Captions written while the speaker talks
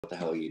What the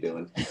hell are you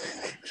doing?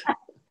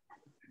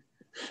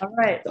 All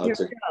right, Dogs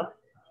here we go.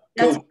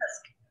 That's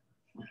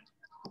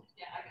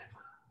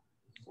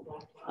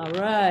Cool. All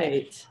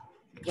right,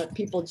 let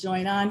people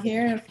join on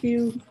here.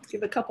 Give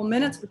a couple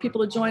minutes for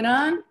people to join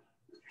on.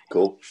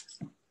 Cool.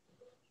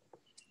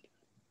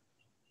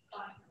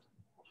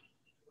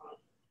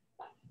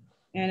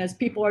 And as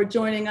people are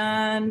joining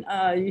on,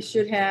 you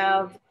should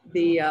have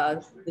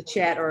the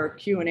chat or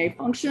Q&A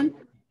function,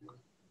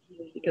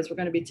 because we're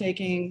going to be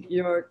taking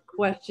your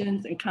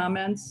questions and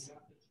comments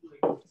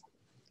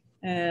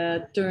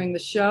during the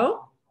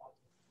show.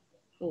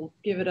 We'll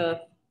give it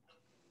a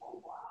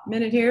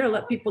minute here to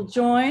let people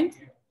join.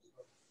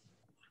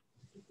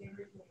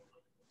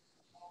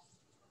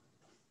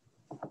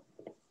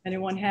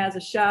 Anyone has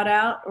a shout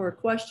out or a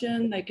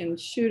question, they can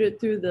shoot it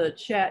through the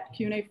chat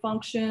Q&A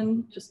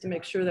function just to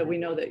make sure that we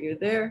know that you're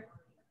there.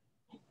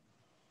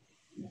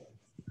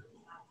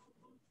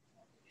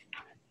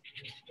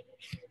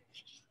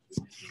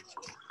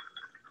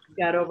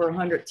 Got over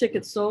 100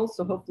 tickets sold,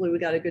 so hopefully we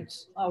got a good,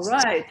 all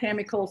right,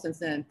 Tammy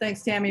Colson's in.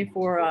 Thanks, Tammy,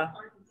 for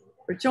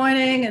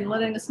joining and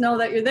letting us know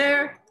that you're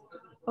there.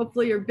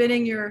 Hopefully you're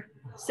bidding your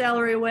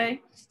salary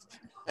away.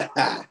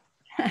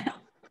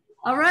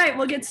 All right,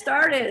 we'll get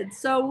started.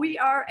 So we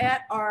are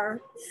at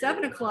our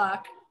 7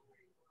 o'clock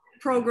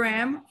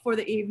program for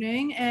the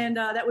evening, and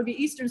that would be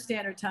Eastern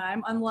Standard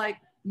Time, unlike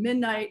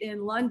midnight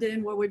in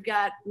London where we've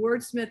got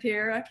Wordsmith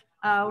here.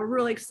 We're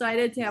really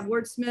excited to have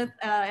Wordsmith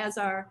as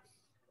our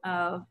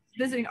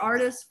visiting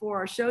artist for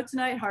our show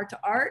tonight, Heart to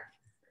Art.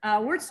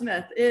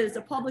 Wordsmith is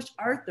a published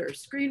author,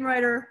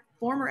 screenwriter,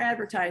 former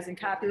advertising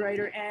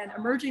copywriter, and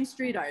emerging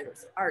street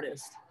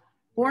artist.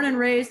 Born and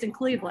raised in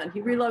Cleveland,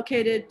 he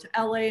relocated to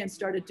LA and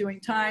started doing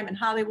time in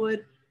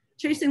Hollywood,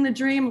 chasing the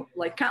dream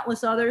like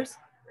countless others.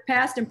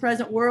 Past and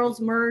present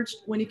worlds merged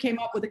when he came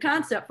up with a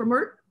concept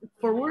for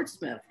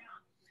Wordsmith,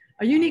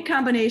 a unique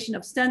combination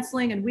of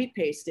stenciling and wheat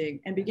pasting,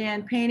 and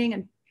began painting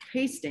and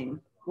pasting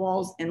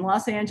walls in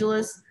Los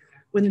Angeles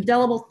with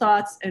indelible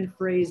thoughts and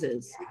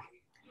phrases.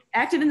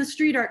 Active in the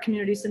street art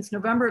community since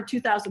November of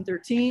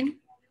 2013,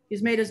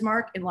 he's made his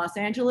mark in Los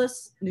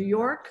Angeles, New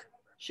York,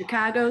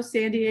 Chicago,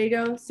 San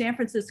Diego, San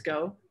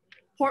Francisco,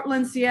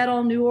 Portland,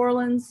 Seattle, New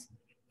Orleans,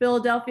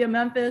 Philadelphia,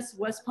 Memphis,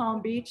 West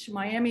Palm Beach,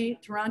 Miami,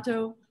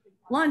 Toronto,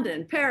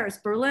 London, Paris,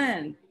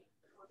 Berlin,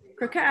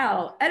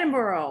 Krakow,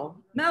 Edinburgh,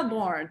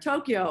 Melbourne,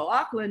 Tokyo,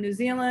 Auckland, New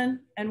Zealand,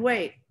 and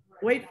wait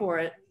for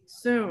it,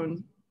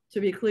 soon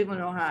to be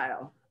Cleveland,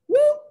 Ohio. Woo!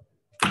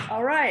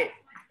 All right.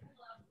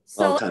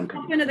 So let's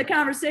jump into the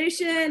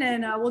conversation,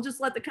 and we'll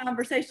just let the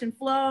conversation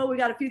flow. We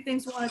got a few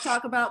things we want to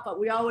talk about, but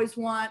we always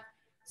want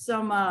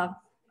some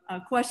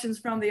questions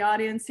from the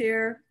audience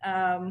here.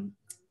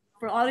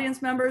 For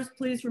audience members,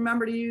 please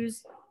remember to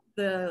use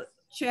the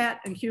chat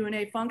and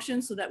Q&A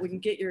function so that we can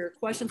get your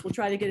questions. We'll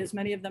try to get as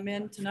many of them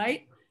in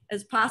tonight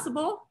as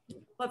possible.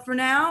 But for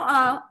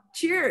now,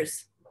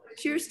 cheers.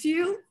 Cheers to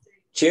you.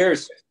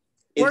 Cheers.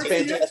 It's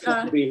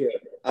fantastic to be here.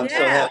 I'm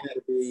so happy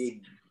to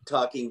be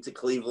talking to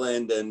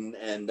Cleveland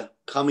and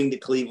coming to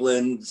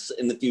Cleveland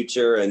in the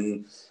future,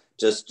 and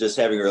just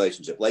having a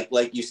relationship.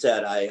 Like you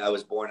said, I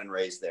was born and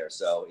raised there,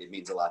 so it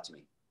means a lot to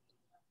me.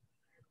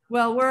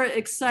 Well, we're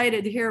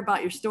excited to hear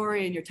about your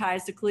story and your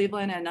ties to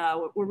Cleveland, and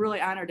we're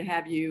really honored to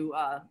have you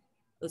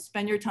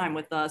spend your time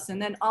with us. And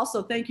then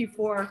also thank you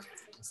for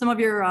some of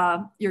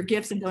your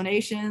gifts and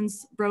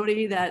donations,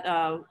 Brody,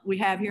 that we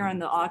have here on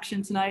the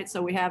auction tonight.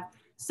 So we have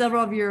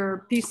several of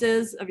your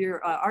pieces of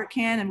your art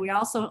can, and we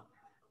also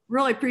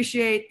really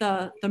appreciate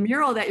the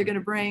mural that you're going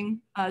to bring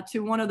to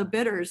one of the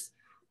bidders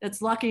that's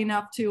lucky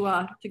enough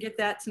to get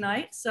that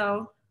tonight.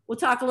 So we'll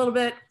talk a little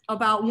bit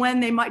about when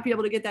they might be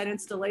able to get that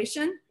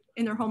installation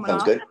in their home and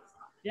office. Good.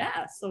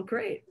 Yeah, so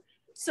great.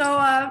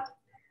 So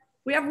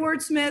we have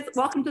Wordsmith.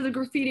 Welcome to the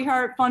Graffiti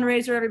HeArt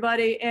fundraiser,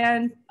 everybody,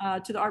 and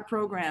to the art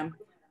program.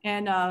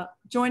 And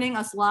joining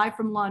us live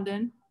from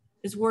London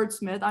is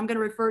Wordsmith. I'm going to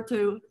refer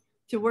to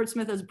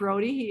Wordsmith as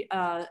Brody.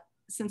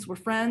 Since we're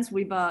friends,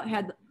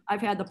 I've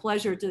had the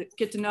pleasure to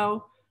get to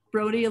know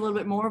Brody a little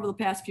bit more over the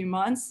past few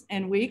months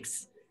and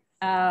weeks.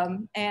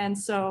 And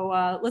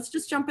so let's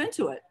just jump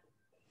into it.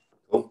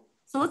 Cool.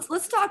 So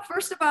let's talk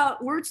first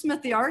about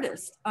Wordsmith the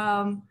artist.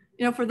 You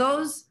know, for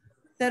those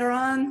that are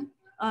on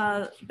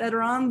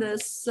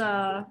this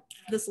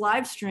this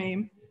live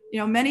stream, you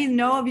know, many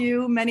know of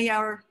you, many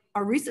are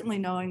recently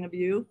knowing of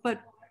you.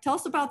 But tell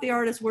us about the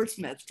artist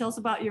Wordsmith. Tell us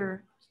about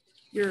your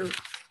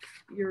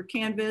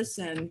canvas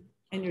and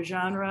your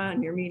genre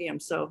and your medium.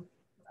 So.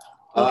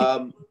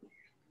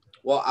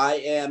 Well, I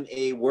am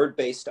a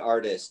word-based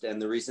artist,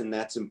 and the reason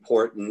that's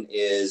important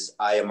is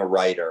I am a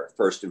writer,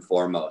 first and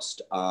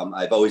foremost.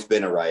 I've always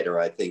been a writer.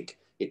 I think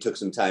it took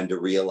some time to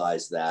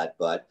realize that,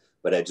 but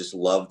I just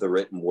love the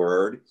written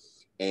word.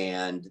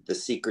 And the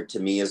secret to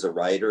me as a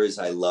writer is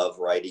I love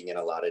writing in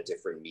a lot of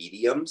different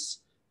mediums.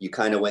 You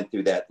kind of went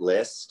through that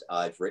list.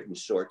 I've written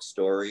short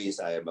stories.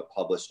 I am a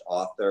published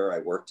author. I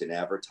worked in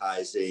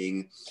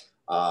advertising.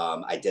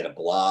 I did a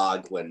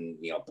blog when,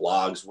 you know,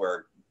 blogs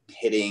were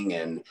hitting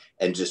and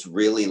just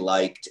really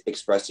liked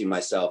expressing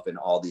myself in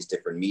all these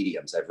different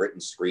mediums. I've written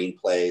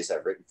screenplays,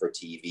 I've written for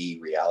TV,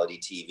 reality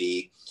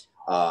TV,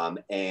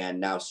 and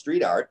now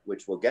street art,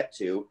 which we'll get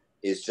to,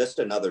 is just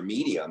another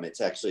medium.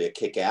 It's actually a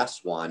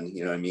kick-ass one,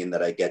 you know what I mean,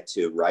 that I get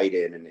to write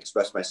in and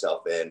express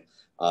myself in.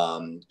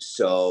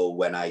 So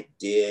when I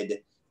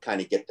did kind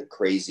of get the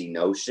crazy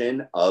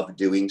notion of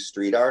doing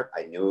street art,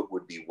 I knew it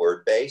would be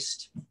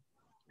word-based.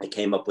 I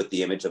came up with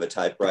the image of a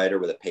typewriter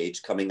with a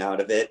page coming out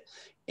of it.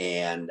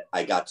 And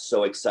I got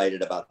so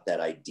excited about that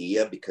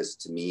idea because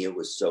to me, it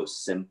was so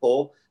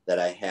simple that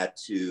I had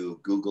to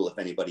Google if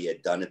anybody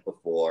had done it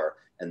before.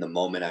 And the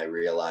moment I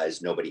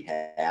realized nobody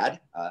had,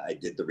 I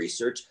did the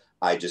research.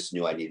 I just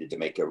knew I needed to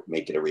make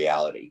it a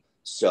reality.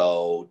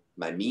 So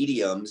my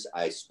mediums,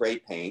 I spray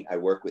paint, I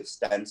work with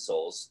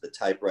stencils, the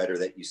typewriter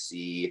that you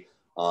see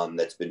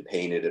that's been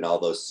painted in all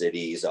those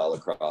cities all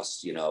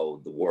across, you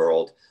know, the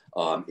world,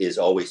 is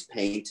always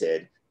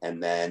painted.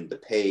 And then the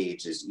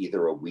page is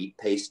either a wheat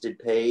pasted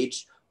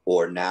page,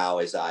 or now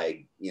as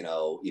I, you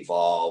know,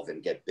 evolve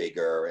and get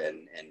bigger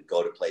and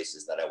go to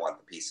places that I want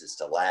the pieces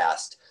to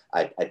last,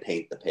 I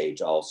paint the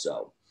page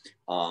also.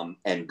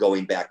 And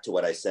going back to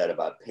what I said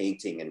about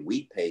painting and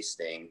wheat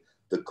pasting,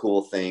 the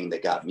cool thing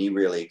that got me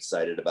really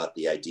excited about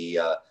the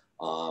idea,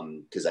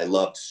 because I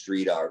loved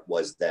street art,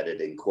 was that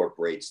it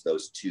incorporates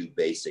those two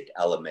basic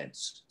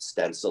elements,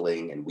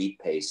 stenciling and wheat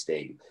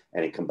pasting,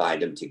 and it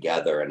combined them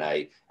together. And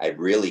I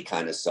really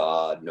kind of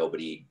saw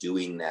nobody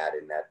doing that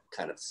in that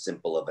kind of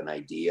simple of an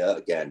idea.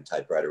 Again,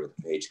 typewriter with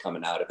a page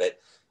coming out of it.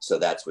 So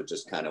that's what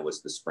just kind of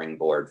was the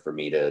springboard for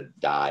me to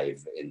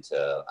dive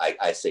into,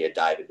 I say a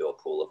dive into a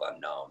pool of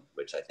unknown,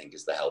 which I think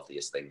is the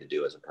healthiest thing to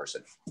do as a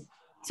person.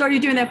 So are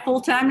you doing that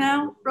full time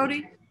now,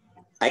 Brody?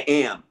 I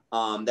am.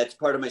 That's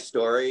part of my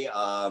story.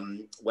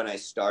 When I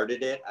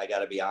started it, I got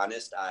to be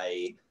honest,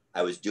 I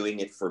was doing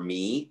it for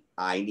me.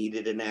 I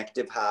needed an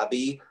active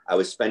hobby. I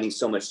was spending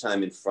so much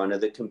time in front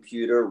of the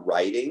computer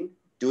writing,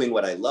 doing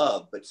what I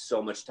love, but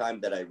so much time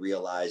that I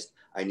realized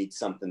I need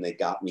something that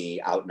got me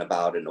out and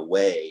about and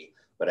away.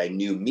 But I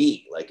knew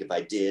me, like if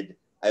I did,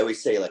 I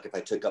always say, like if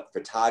I took up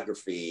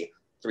photography,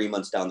 3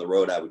 months down the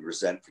road, I would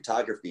resent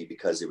photography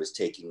because it was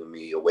taking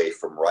me away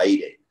from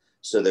writing.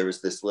 So there was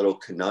this little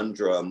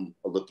conundrum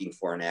looking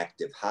for an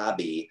active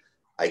hobby.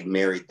 I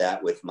married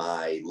that with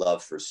my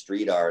love for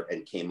street art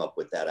and came up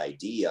with that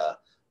idea.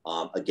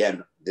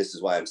 Again, this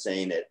is why I'm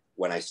saying it.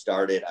 When I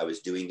started, I was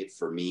doing it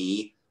for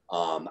me.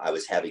 I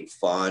was having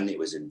fun. It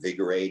was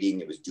invigorating.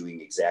 It was doing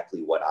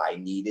exactly what I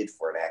needed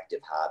for an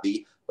active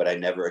hobby, but I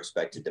never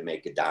expected to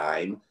make a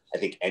dime. I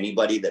think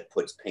anybody that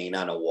puts paint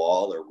on a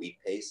wall or wheat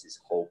paste is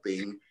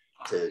hoping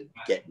to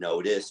get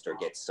noticed or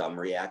get some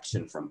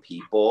reaction from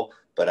people,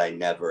 but I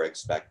never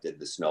expected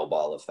the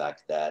snowball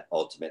effect that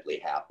ultimately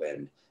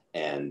happened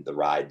and the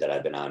ride that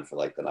I've been on for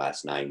like the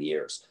last 9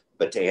 years.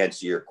 But to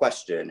answer your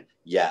question,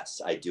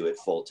 yes, I do it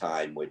full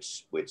time,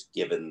 which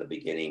given the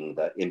beginning,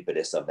 the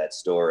impetus of that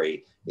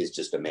story is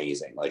just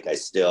amazing. Like I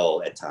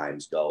still at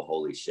times go,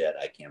 holy shit,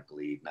 I can't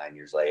believe 9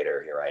 years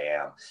later, here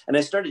I am. And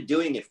I started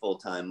doing it full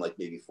time, like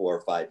maybe 4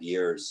 or 5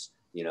 years,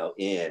 you know,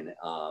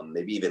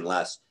 maybe even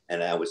less.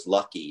 And I was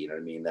lucky, you know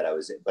what I mean, that I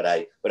was, but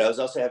I was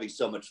also having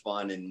so much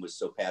fun and was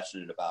so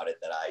passionate about it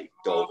that I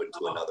dove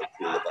into another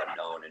pool of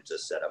unknown and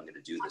just said, I'm going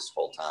to do this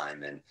full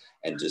time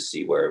and just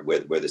see where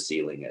the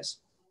ceiling is.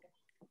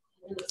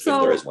 So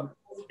if there is one.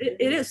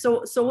 It is.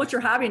 So what's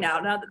your hobby now?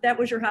 Now that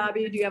was your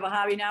hobby, do you have a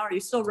hobby now? Are you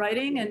still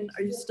writing and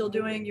are you still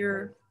doing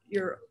your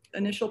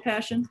initial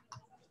passion?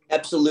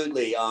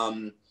 Absolutely.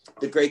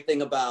 The great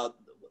thing about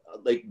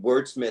like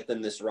Wordsmith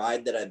and this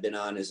ride that I've been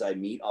on is I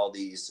meet all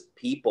these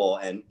people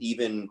and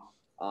even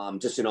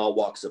just in all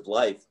walks of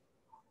life,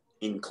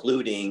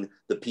 including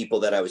the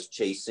people that I was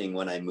chasing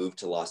when I moved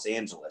to Los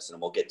Angeles.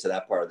 And we'll get to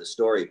that part of the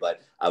story,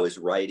 but I was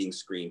writing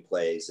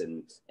screenplays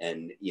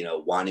and you know,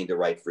 wanting to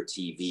write for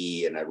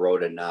TV, and I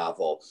wrote a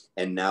novel,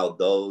 and now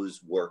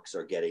those works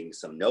are getting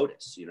some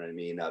notice. You know what I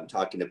mean? I'm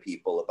talking to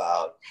people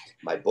about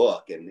my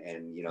book and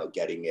you know,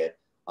 getting it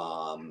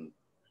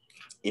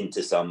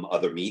into some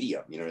other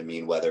medium, you know what I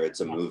mean? Whether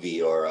it's a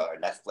movie or a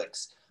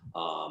Netflix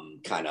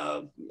kind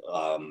of,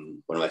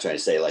 what am I trying to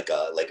say? Like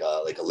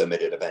a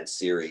limited event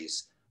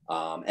series.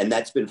 And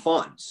that's been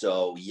fun.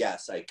 So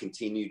yes, I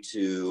continue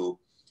to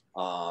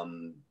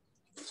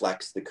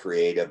flex the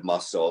creative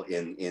muscle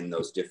in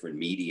those different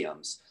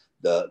mediums.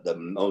 The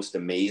most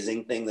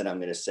amazing thing that I'm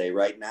going to say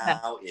right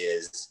now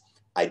is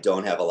I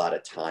don't have a lot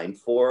of time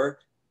for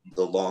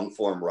the long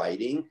form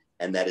writing.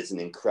 And that is an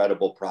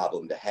incredible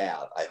problem to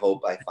have. I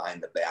hope I find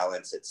the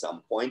balance at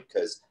some point,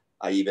 because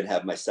I even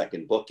have my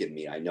second book in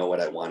me. I know what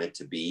I want it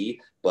to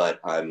be, but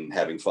I'm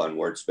having fun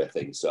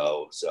wordsmithing.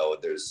 So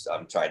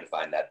I'm trying to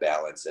find that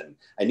balance, and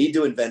I need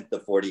to invent the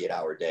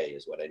 48-hour day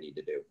is what I need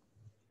to do.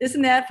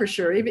 Isn't that for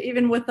sure?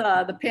 Even with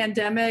the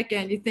pandemic,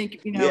 and you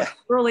think, you know, yeah,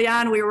 early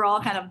on we were all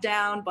kind of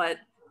down, but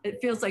it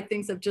feels like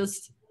things have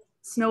just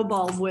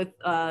snowballed with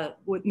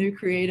new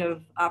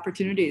creative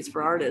opportunities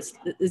for artists.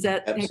 Is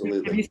that,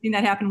 absolutely? Have you seen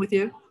that happen with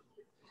you?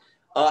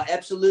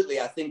 Absolutely.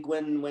 I think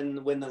when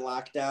the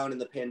lockdown and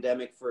the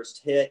pandemic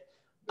first hit,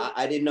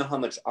 I didn't know how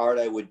much art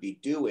I would be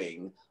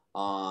doing.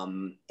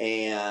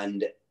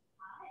 And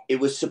it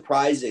was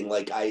surprising.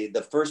 Like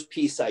the first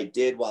piece I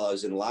did while I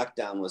was in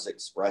lockdown was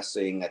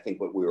expressing, I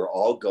think, what we were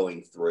all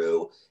going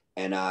through.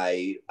 And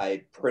I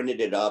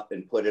printed it up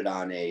and put it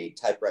on a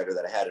typewriter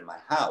that I had in my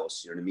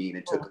house, you know what I mean?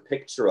 And took a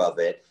picture of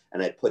it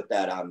and I put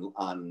that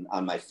on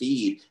my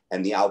feed,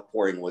 and the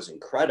outpouring was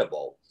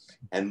incredible.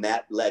 And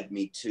that led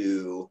me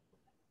to,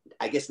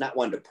 I guess, not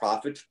wanting to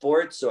profit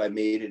for it. So I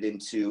made it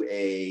into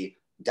a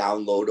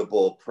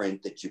downloadable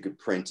print that you could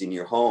print in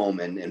your home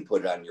and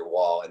put it on your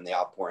wall. And the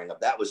outpouring of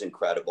that was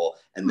incredible.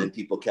 And then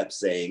people kept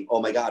saying, oh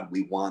my God,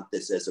 we want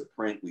this as a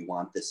print. We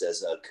want this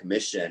as a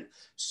commission.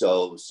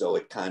 So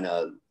it kind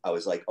of, I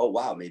was like, oh,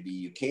 wow, maybe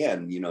you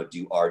can,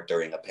 do art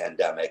during a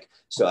pandemic.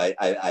 So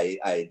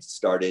I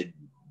started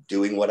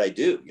doing what I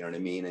do, you know what I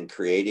mean? And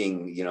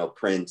creating,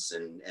 prints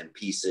and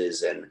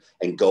pieces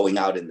and going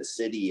out in the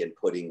city and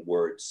putting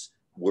words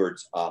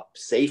up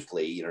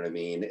safely, you know what I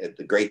mean?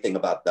 The great thing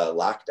about the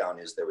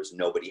lockdown is there was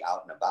nobody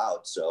out and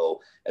about.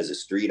 So as a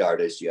street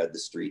artist, you had the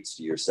streets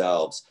to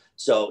yourselves.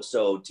 So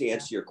to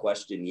answer your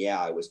question,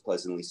 yeah, I was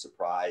pleasantly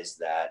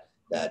surprised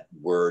that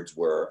words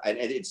were, and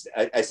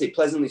I say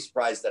pleasantly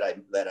surprised that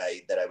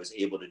I was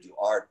able to do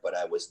art, but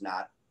I was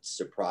not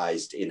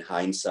surprised in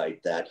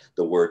hindsight that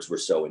the words were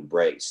so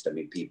embraced. I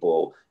mean,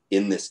 people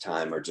in this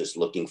time are just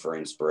looking for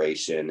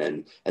inspiration,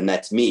 and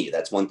that's me.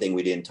 That's one thing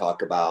we didn't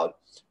talk about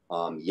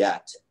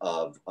yet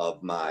of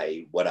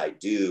my, what I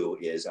do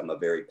is I'm a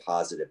very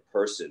positive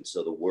person.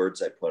 So the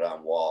words I put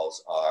on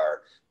walls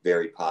are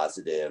very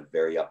positive,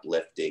 very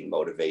uplifting,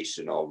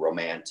 motivational,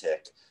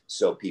 romantic.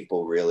 So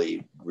people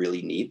really,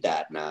 really need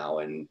that now.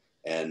 And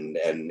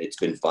it's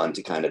been fun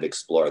to kind of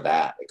explore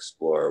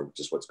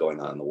just what's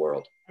going on in the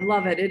world. I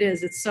love it. It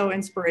is. It's so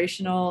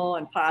inspirational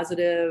and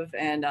positive,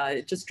 and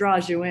it just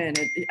draws you in.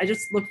 I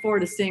just look forward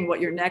to seeing what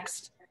your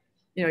next,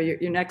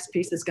 your next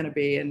piece is going to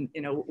be, and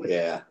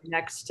yeah,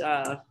 next,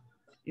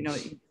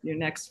 your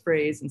next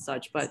phrase and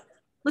such. But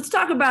let's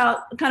talk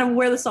about kind of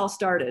where this all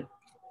started,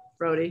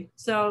 Brody.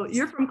 So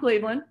you're from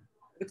Cleveland,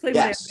 the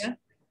Cleveland yes. area.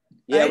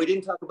 Yeah, right? we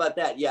didn't talk about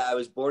that. Yeah, I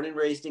was born and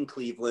raised in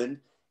Cleveland,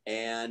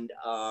 and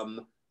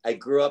I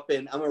grew up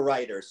I'm a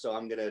writer, so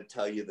I'm going to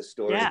tell you the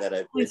story that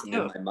I've written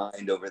in my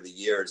mind over the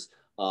years.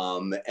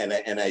 And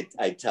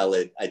I tell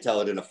it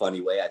in a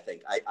funny way. I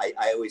think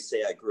I always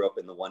say I grew up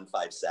in the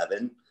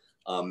 157,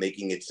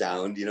 making it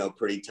sound,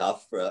 pretty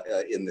tough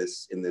in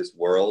this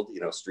world,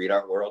 street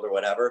art world or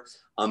whatever.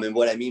 And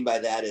what I mean by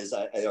that is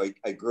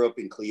I grew up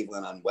in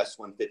Cleveland on West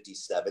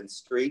 157th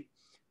Street,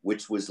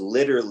 which was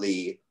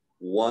literally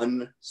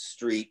one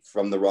street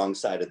from the wrong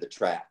side of the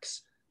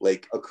tracks.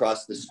 Like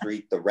across the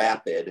street, the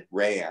Rapid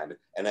ran,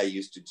 and I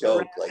used to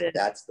joke like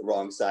that's the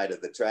wrong side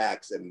of the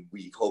tracks, and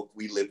we hope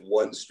we live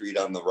one street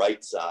on the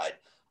right side.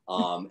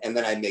 And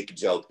then I make a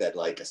joke that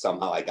like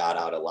somehow I got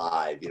out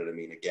alive. You know what I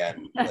mean?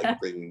 Again, like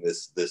bringing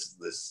this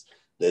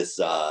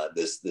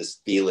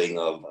feeling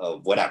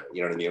of whatever.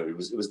 You know what I mean? It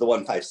was the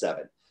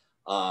 157.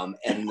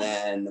 And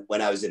then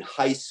when I was in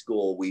high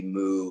school, we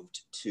moved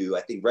to,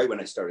 I think right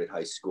when I started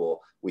high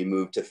school, we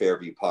moved to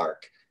Fairview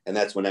Park, and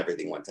that's when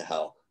everything went to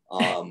hell.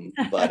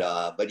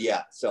 But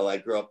yeah, so I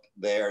grew up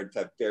there in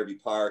Fairview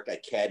Park. I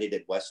caddied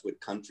at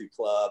Westwood Country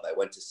Club. I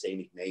went to St.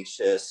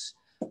 Ignatius.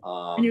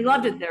 And you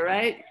loved it there,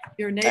 right?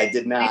 You're a native. I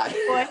did not.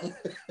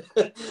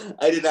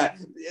 I did not.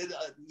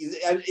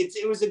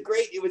 It was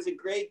a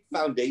great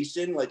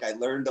foundation. Like I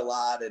learned a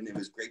lot, and it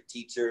was great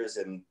teachers,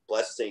 and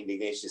bless St.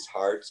 Ignatius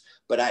hearts.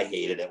 But I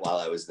hated it while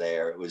I was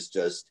there. It was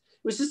just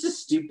a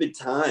stupid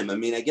time. I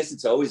mean, I guess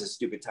it's always a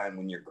stupid time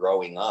when you're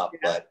growing up,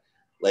 but.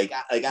 Like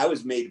I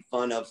was made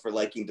fun of for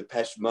liking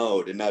Depeche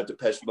Mode, and now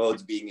Depeche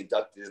Mode's being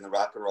inducted in the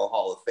Rock and Roll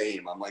Hall of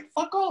Fame. I'm like,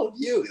 fuck all of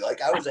you.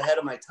 Like I was ahead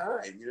of my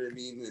time, you know what I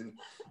mean? And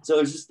so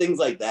it's just things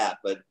like that.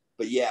 But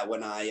yeah,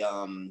 when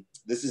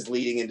this is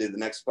leading into the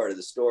next part of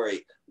the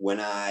story. Let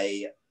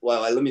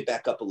me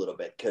back up a little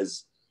bit,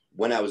 because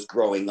when I was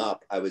growing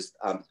up, I'm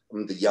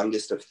the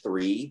youngest of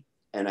three,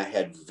 and I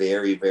had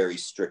very, very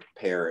strict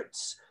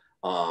parents.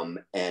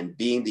 And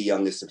being the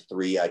youngest of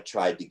three, I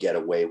tried to get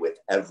away with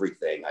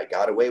everything. I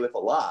got away with a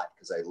lot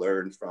because I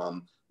learned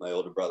from my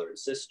older brother and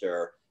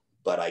sister,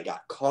 but I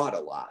got caught a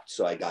lot.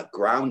 So I got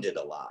grounded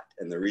a lot.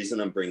 And the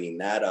reason I'm bringing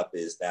that up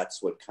is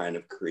that's what kind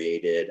of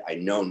I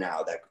know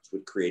now that's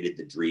what created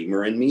the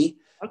dreamer in me.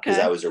 Because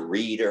I was a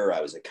reader,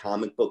 I was a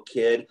comic book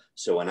kid.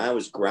 So when I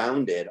was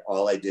grounded,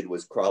 all I did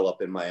was crawl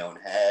up in my own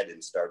head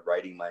and start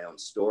writing my own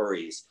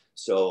stories.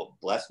 So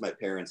bless my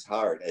parents'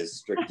 heart, as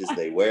strict as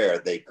they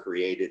were, they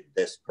created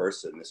this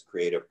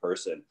creative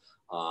person.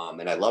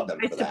 And I love them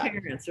for that. Advice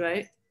to parents,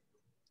 right?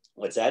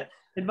 What's that?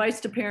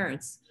 Advice to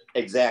parents.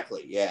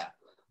 Exactly, yeah.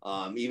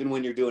 Even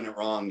when you're doing it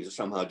wrong, you're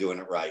somehow doing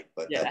it right,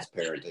 but that's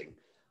parenting.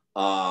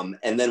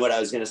 And then what I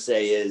was going to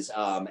say is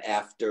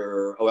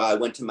I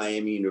went to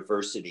Miami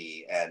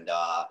University, and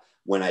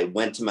when I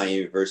went to my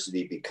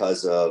university,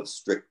 because of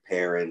strict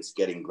parents,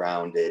 getting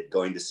grounded,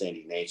 going to St.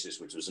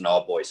 Ignatius, which was an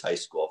all boys high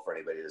school for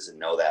anybody who doesn't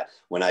know that.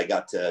 When I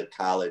got to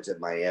college at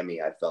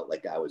Miami, I felt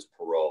like I was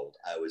paroled.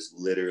 I was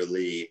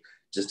literally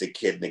just a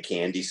kid in a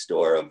candy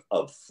store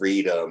of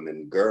freedom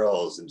and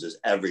girls and just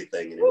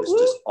everything. And it was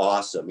just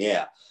awesome.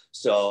 Yeah.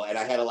 So, and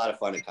I had a lot of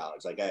fun in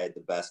college. Like I had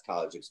the best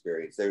college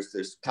experience.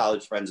 There's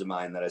college friends of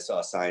mine that I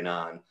saw sign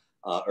on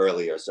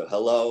earlier. So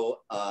hello,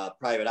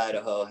 Private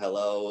Idaho.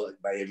 Hello,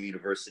 Miami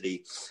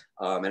University.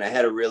 And I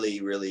had a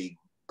really, really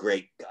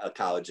great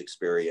college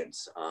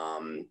experience.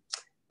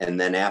 And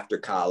then after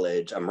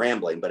college, I'm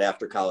rambling, but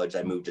after college,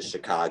 I moved to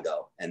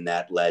Chicago, and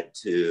that led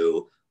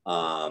to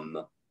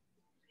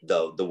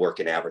the work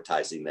in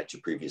advertising that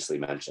you previously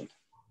mentioned.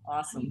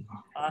 Awesome.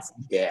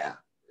 Awesome. Yeah.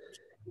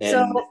 And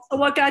so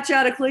what got you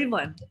out of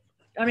Cleveland?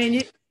 I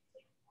mean,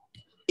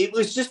 it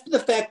was just the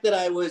fact that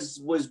I was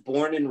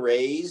born and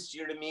raised,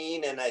 you know what I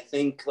mean? And I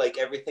think like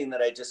everything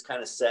that I just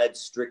kind of said,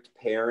 strict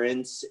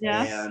parents,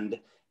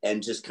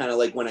 and just kind of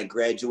like when I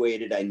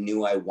graduated, I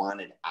knew I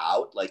wanted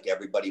out. Like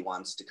everybody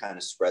wants to kind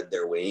of spread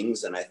their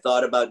wings. And I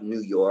thought about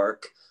New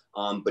York,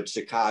 but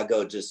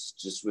Chicago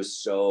just was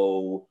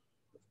so,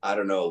 I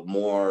don't know,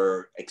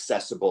 more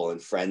accessible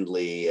and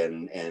friendly,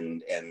 and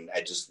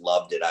I just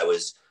loved it. I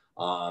was,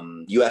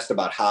 you asked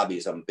about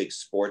hobbies. I'm a big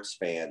sports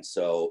fan,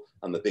 so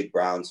I'm a big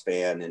Browns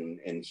fan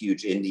and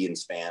huge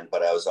Indians fan,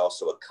 but I was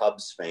also a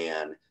Cubs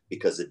fan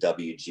because of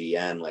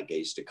WGN. Like I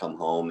used to come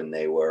home and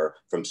they were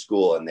from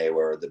school and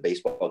the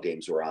baseball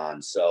games were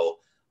on. So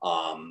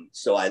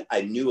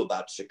I knew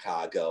about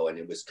Chicago, and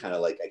it was kind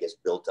of like, I guess,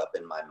 built up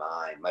in my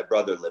mind. My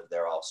brother lived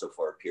there also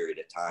for a period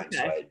of time. Okay.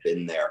 So I had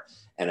been there,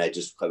 and I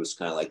was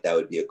kind of like, that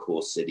would be a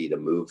cool city to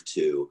move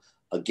to.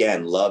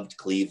 Again, loved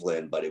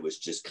Cleveland, but it was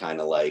just kind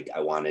of like,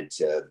 I wanted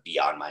to be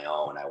on my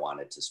own. I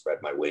wanted to spread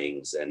my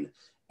wings, and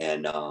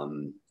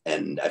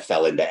I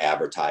fell into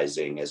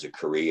advertising as a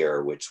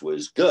career, which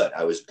was good.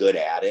 I was good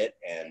at it.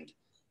 And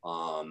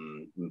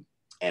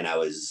I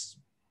was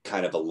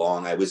kind of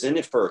I was in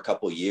it for a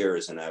couple of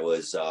years, and I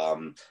was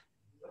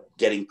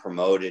getting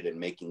promoted and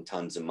making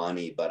tons of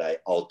money, but I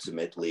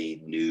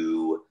ultimately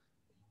knew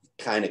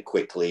kind of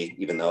quickly,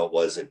 even though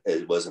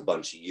it was a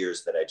bunch of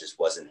years, that I just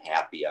wasn't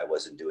happy. I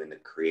wasn't doing the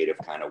creative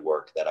kind of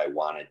work that I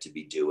wanted to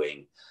be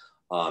doing.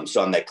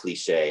 So on that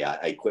cliche,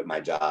 I quit my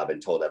job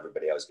and told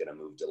everybody I was going to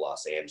move to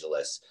Los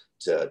Angeles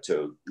to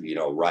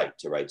write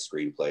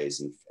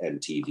screenplays and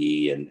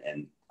TV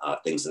and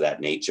things of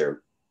that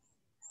nature.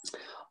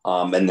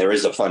 And there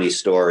is a funny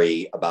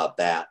story about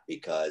that,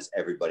 because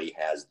everybody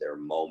has their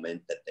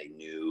moment that they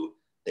knew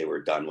they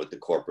were done with the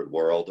corporate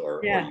world,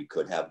 or you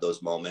could have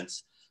those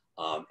moments.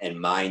 And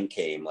mine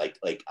came like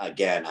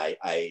again,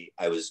 I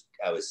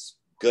was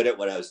good at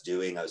what I was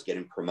doing. I was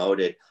getting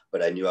promoted,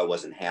 but I knew I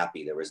wasn't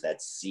happy. There was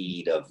that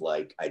seed of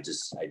like, I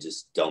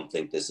just don't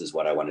think this is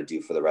what I want to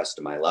do for the rest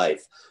of my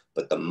life.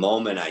 But the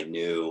moment I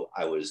knew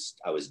I was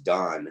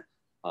done,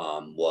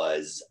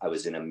 was I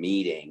was in a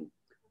meeting,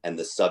 and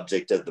the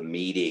subject of the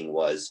meeting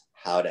was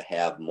how to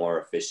have more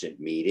efficient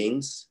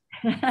meetings.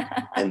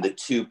 And the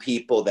two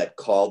people that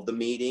called the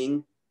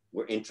meeting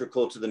were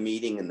integral to the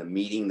meeting, and the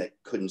meeting that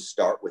couldn't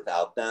start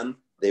without them,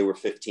 they were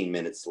 15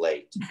 minutes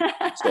late.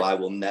 So I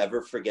will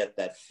never forget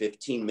that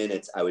 15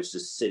 minutes. I was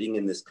just sitting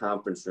in this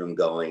conference room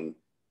going,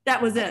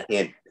 that was it.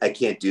 I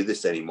can't do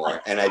this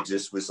anymore. And I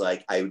just was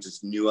like, I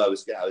just knew I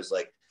was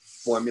like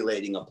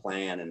formulating a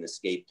plan, an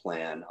escape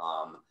plan.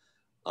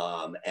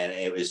 And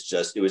it was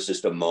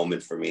just a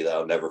moment for me that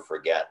I'll never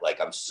forget. Like,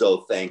 I'm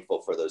so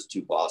thankful for those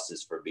two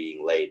bosses for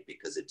being late,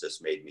 because it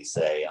just made me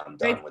say, I'm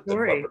done with the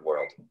corporate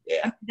world.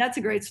 Yeah. I mean, that's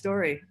a great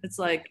story. It's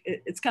like,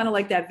 it's kind of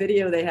like that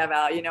video they have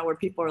out, where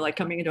people are like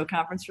coming into a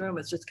conference room.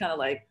 It's just kind of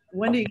like,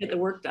 when do you get the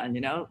work done?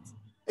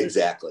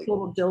 Exactly.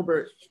 Total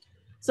Dilbert.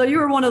 So you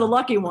were one of the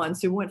lucky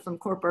ones who went from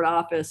corporate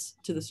office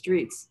to the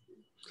streets.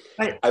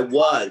 Right? I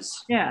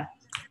was. Yeah.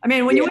 I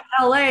mean, when you went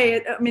to LA,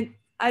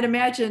 I'd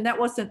imagine that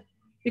wasn't,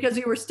 because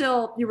you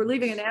were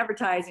leaving an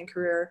advertising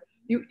career.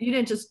 You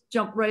didn't just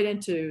jump right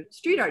into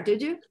street art,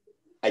 did you?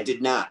 I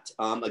did not.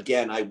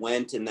 Again, I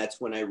went, and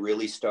that's when I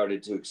really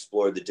started to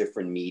explore the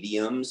different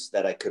mediums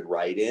that I could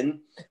write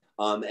in.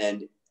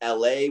 And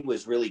LA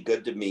was really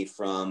good to me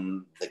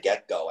from the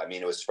get-go. I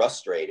mean, it was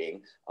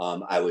frustrating.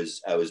 I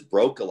was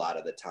broke a lot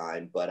of the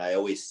time, but I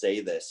always say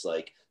this,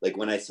 like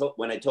when I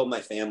told my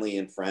family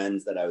and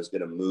friends that I was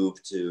going to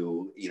move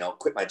to,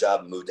 quit my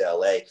job and move to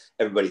LA,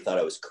 everybody thought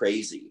I was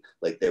crazy.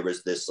 Like there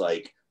was this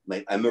I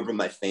remember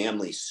my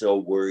family so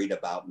worried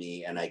about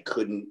me, and I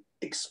couldn't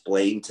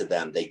explain to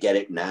them. They get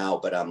it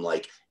now, but I'm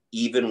like,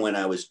 even when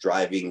I was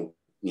driving,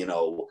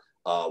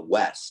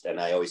 west, and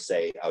I always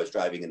say I was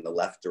driving in the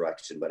left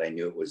direction, but I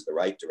knew it was the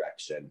right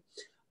direction.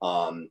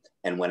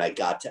 And when I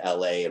got to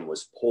LA and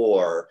was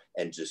poor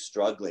and just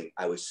struggling,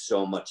 I was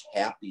so much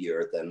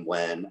happier than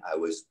when I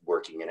was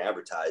working in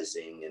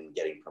advertising and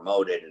getting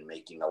promoted and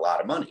making a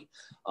lot of money.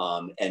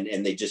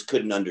 And they just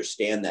couldn't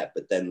understand that.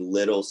 But then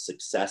little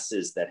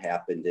successes that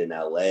happened in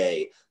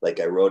LA, like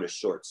I wrote a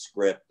short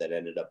script that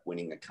ended up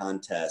winning a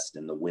contest,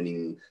 and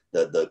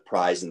the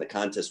prize in the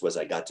contest was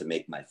I got to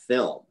make my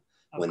film.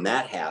 When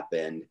that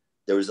happened,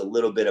 there was a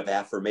little bit of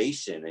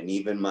affirmation. And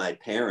even my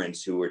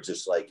parents, who were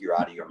just like, you're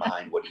out of your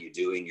mind, what are you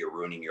doing, you're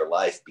ruining your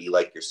life, be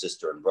like your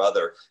sister and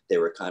brother, they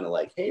were kind of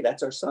like, hey,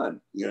 that's our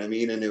son, you know what I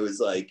mean? And it was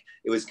like,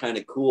 it was kind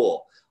of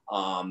cool.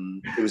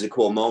 It was a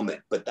cool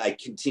moment, but I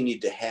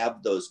continued to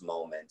have those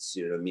moments,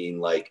 you know what I mean?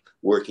 Like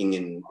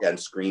working on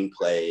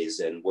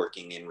screenplays and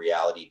working in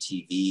reality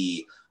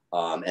TV.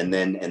 And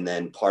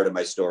then part of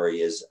my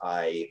story is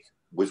I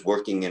was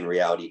working in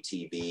reality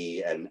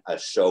TV, and a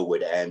show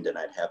would end and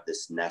I'd have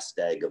this nest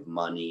egg of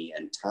money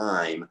and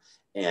time.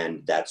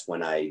 And that's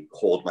when I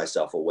hold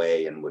myself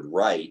away and would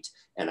write.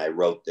 And I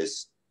wrote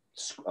this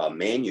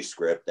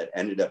manuscript that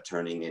ended up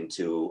turning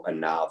into a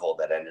novel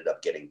that ended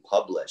up getting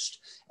published.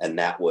 And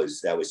that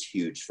was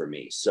huge for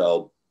me.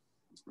 So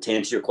to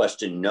answer your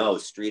question, no,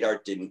 street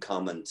art didn't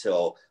come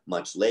until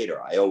much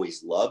later. I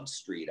always loved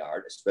street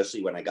art,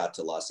 especially when I got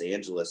to Los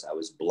Angeles. I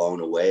was blown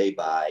away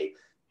by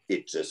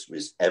it. Just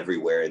was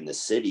everywhere in the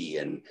city.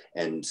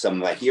 And some of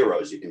my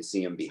heroes, you can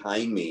see them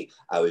behind me,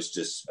 I was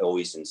just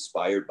always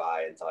inspired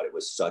by and thought it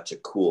was such a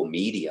cool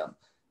medium.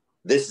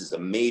 This is a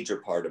major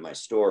part of my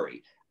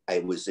story. I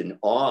was in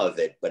awe of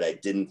it, but I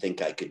didn't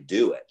think I could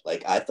do it.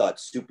 Like I thought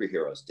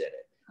superheroes did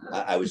it.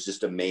 I was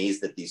just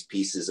amazed that these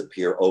pieces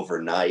appear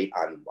overnight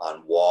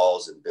on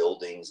walls and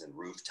buildings and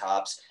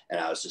rooftops. And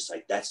I was just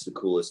like, that's the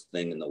coolest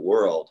thing in the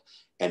world.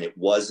 And it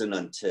wasn't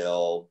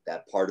until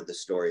that part of the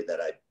story that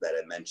I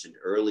mentioned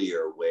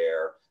earlier,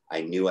 where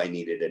I knew I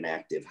needed an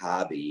active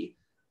hobby.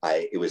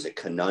 It was a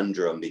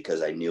conundrum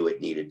because I knew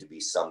it needed to be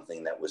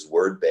something that was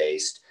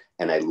word-based,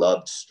 and I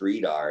loved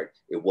street art.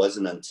 It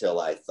wasn't until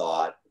I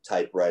thought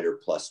typewriter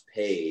plus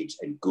page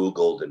and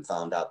Googled and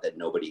found out that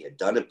nobody had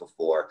done it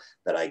before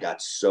that I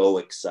got so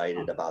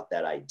excited about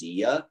that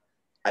idea.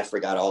 I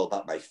forgot all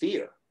about my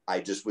fear. I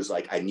just was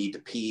like, I need to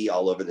pee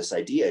all over this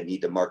idea. I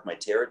need to mark my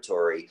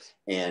territory.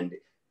 And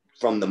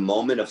from the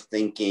moment of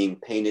thinking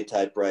painted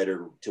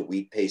typewriter to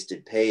wheat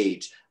pasted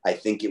page, I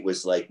think it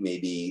was like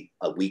maybe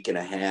a week and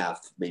a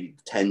half, maybe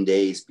 10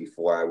 days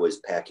before I was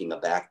packing a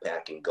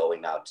backpack and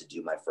going out to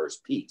do my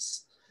first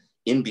piece.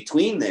 In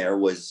between there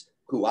was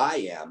who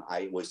I am.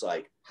 I was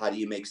like, how do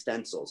you make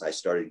stencils? I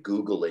started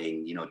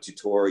Googling,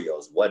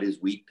 tutorials, what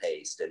is wheat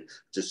paste, and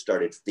just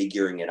started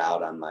figuring it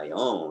out on my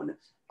own.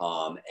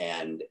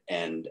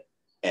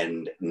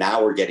 And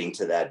now we're getting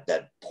to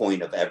that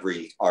point of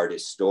every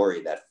artist's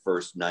story. That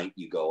first night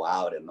you go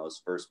out and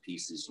those first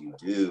pieces you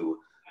do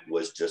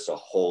was just a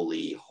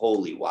holy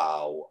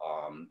wow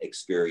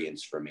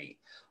experience for me.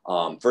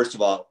 First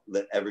of all,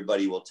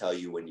 everybody will tell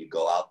you when you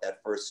go out that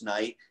first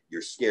night,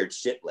 you're scared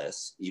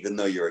shitless, even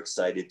though you're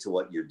excited to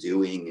what you're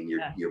doing and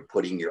you're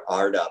putting your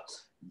art up.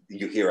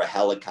 You hear a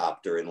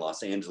helicopter in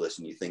Los Angeles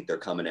and you think they're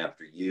coming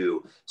after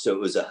you. So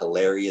it was a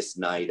hilarious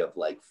night of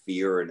like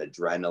fear and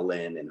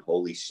adrenaline and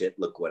holy shit,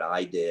 look what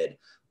I did.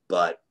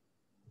 But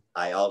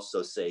I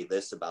also say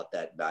this about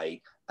that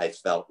night. I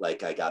felt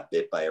like I got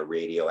bit by a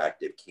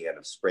radioactive can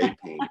of spray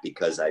paint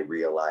because I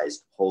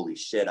realized, holy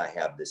shit, I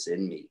have this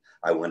in me.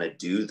 I want to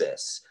do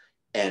this.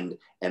 And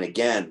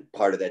again,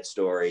 part of that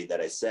story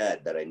that I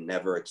said that I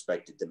never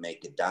expected to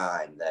make a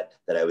dime, that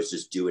I was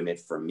just doing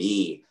it for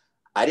me.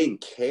 I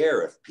didn't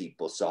care if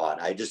people saw it.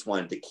 I just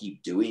wanted to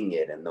keep doing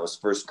it. And those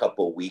first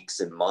couple of weeks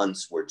and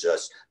months were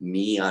just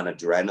me on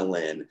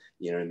adrenaline,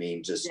 you know what I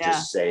mean? Just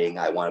saying,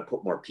 I want to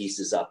put more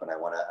pieces up, and I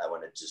want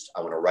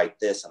to write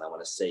this, and I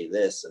want to say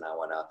this, and I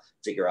want to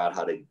figure out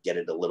how to get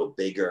it a little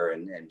bigger.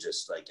 And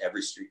just like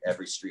every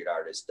street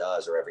artist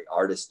does, or every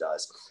artist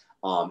does.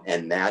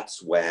 And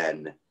that's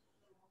when,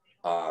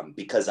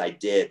 because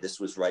this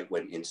was right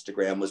when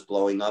Instagram was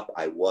blowing up,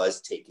 I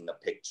was taking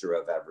a picture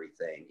of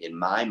everything. In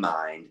my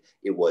mind,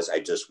 it was, I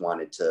just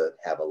wanted to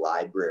have a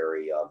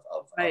library of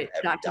every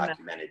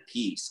documented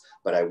piece,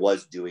 but I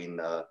was doing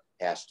the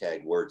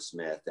hashtag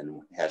wordsmith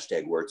and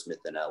hashtag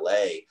wordsmith in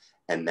LA.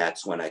 And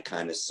that's when I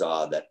kind of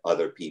saw that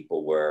other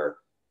people were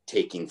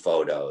taking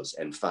photos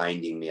and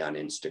finding me on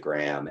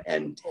Instagram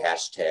and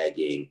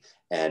hashtagging,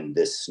 and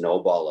this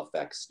snowball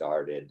effect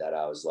started that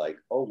I was like,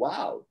 oh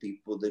wow,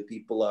 the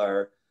people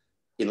are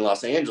in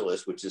Los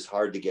Angeles, which is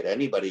hard to get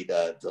anybody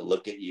to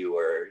look at you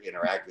or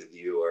interact with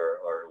you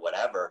or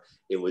whatever.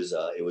 It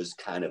was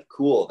kind of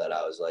cool that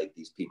I was like,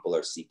 these people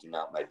are seeking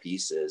out my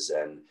pieces,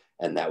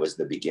 and that was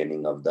the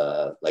beginning of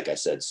the, like I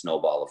said,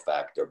 snowball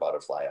effect or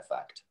butterfly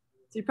effect.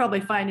 So you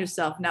probably find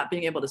yourself not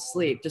being able to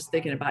sleep, just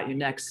thinking about your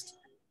next.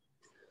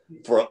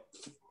 For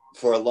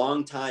a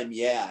long time,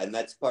 yeah, and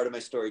that's part of my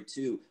story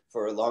too.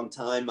 For a long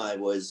time, I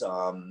was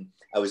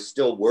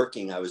still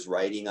working. I was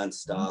writing on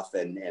stuff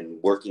and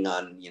working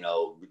on,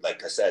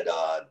 like I said,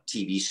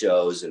 TV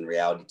shows and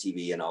reality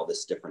TV and all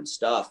this different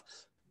stuff.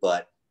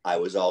 But I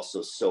was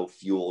also so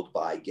fueled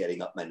by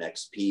getting up my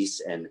next piece.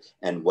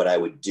 And what I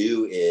would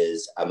do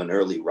is, I'm an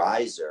early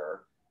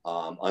riser.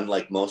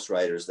 Unlike most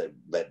writers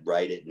that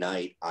write at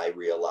night, I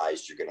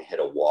realized you're going to hit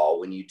a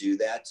wall when you do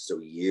that. So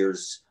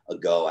years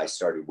ago, I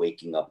started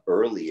waking up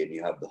early, and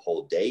you have the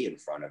whole day in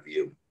front of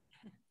you.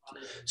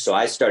 So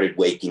I started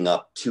waking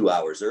up 2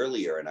 hours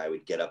earlier, and I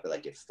would get up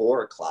like at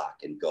 4 o'clock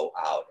and go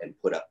out and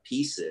put up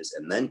pieces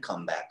and then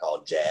come back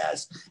all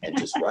jazzed and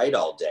just write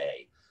all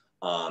day.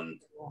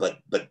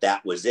 But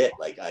that was it.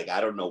 Like I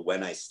don't know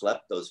when I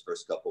slept those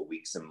first couple of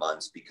weeks and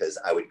months, because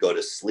I would go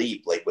to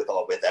sleep like with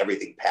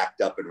everything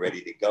packed up and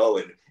ready to go,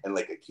 and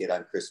like a kid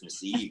on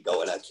Christmas Eve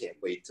going, I can't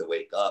wait to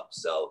wake up.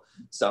 So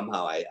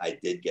somehow I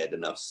did get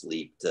enough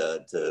sleep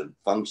to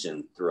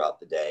function throughout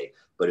the day,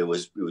 but it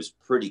was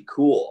pretty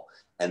cool.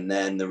 And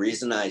then the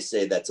reason I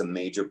say that's a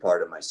major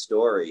part of my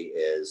story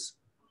is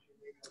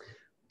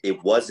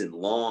it wasn't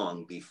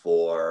long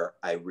before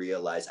I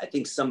realized, I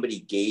think somebody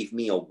gave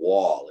me a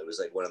wall. It was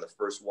like one of the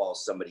first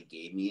walls somebody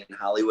gave me in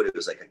Hollywood. It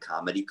was like a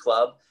comedy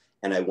club.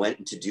 And I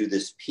went to do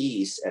this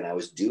piece, and I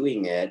was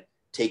doing it,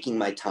 taking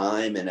my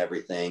time and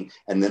everything.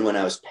 And then when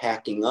I was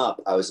packing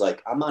up, I was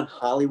like, I'm on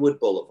Hollywood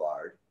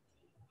Boulevard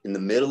in the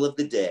middle of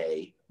the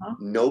day.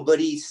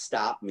 Nobody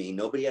stopped me.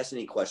 Nobody asked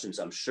any questions.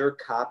 I'm sure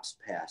cops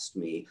passed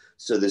me.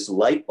 So this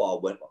light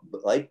bulb went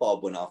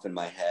off in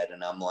my head.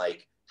 And I'm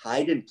like,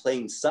 hide in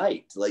plain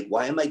sight. Like,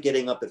 why am I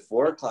getting up at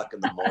 4 o'clock in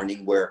the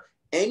morning where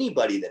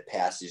anybody that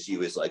passes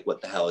you is like,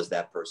 what the hell is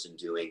that person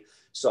doing?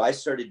 So I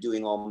started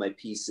doing all my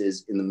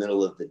pieces in the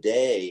middle of the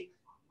day,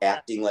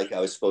 acting like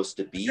I was supposed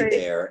to be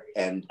there.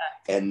 And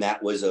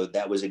that was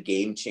a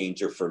game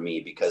changer for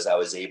me, because I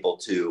was able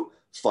to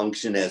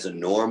function as a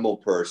normal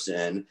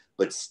person,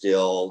 but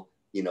still,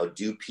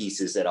 do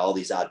pieces at all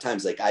these odd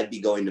times. Like I'd be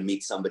going to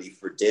meet somebody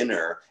for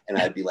dinner, and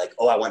I'd be like,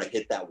 oh, I want to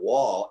hit that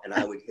wall. And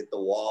I would hit the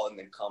wall and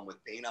then come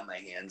with paint on my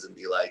hands and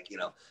be like,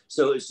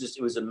 so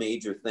it was a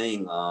major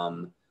thing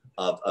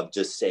of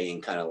just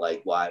saying kind of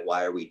like,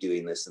 why are we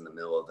doing this in the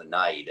middle of the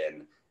night?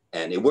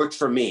 And it worked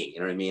for me.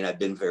 You know what I mean? I've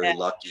been very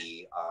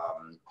lucky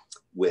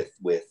with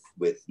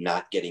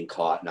not getting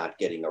caught, not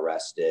getting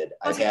arrested.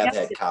 I have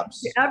had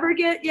cops. Did you ever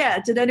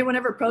did anyone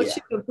ever approach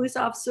you, a police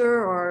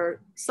officer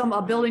or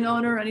a building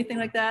owner or anything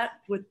like that?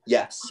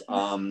 Yes.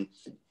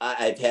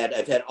 I've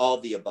had all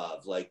the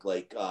above. Like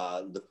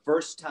the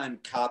first time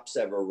cops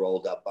ever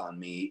rolled up on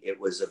me, it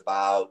was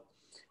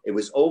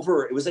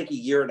like a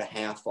year and a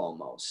half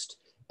almost.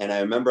 And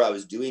I remember I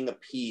was doing a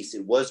piece.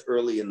 It was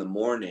early in the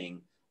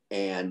morning.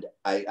 And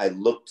I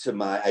looked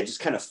I just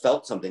kind of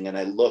felt something, and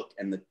I looked,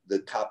 and the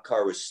cop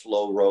car was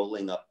slow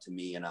rolling up to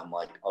me, and I'm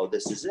like, oh,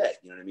 this is it.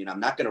 You know what I mean? I'm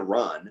not going to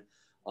run.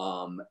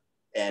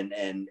 And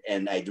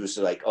I was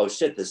like, oh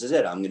shit, this is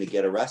it. I'm going to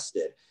get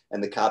arrested.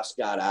 And the cops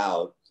got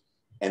out,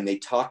 and they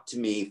talked to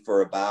me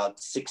for about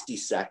 60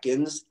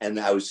 seconds. And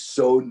I was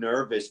so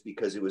nervous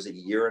because it was a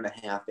year and a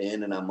half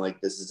in, and I'm like,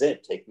 this is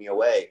it. Take me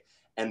away.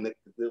 And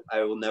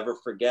I will never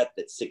forget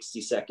that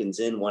 60 seconds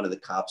in, one of the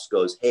cops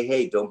goes,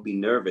 hey, don't be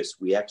nervous.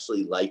 We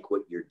actually like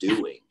what you're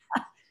doing.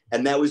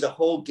 And that was a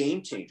whole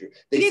game changer.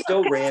 They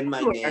still ran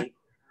my name.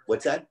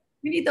 What's that?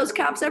 We need those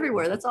cops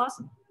everywhere. That's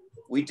awesome.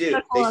 We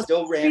do. They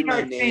still ran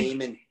my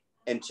name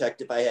and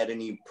checked if I had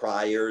any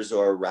priors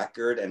or a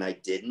record, and I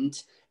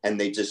didn't. And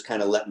they just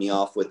kind of let me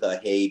off with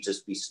a, hey,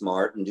 just be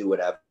smart and do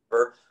whatever.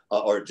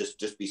 Or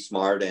just be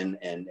smart and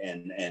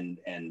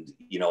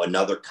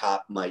another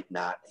cop might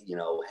not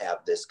have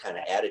this kind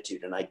of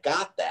attitude, and I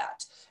got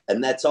that.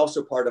 And that's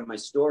also part of my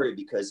story,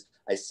 because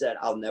I said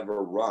I'll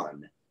never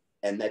run,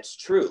 and that's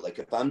true. Like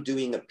if I'm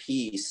doing a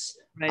piece,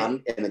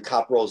 and the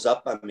cop rolls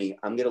up on me,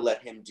 I'm gonna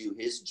let him do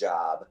his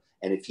job,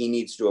 and if he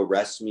needs to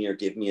arrest me or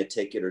give me a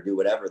ticket or do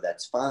whatever,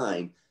 that's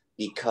fine,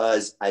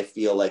 because I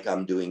feel like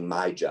I'm doing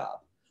my job.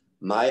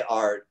 My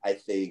art, I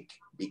think,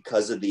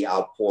 because of the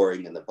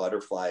outpouring and the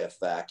butterfly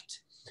effect,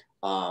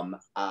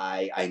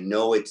 I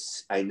know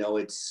it's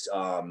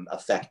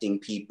affecting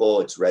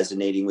people. It's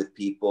resonating with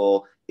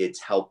people. It's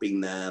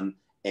helping them,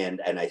 and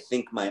I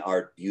think my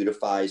art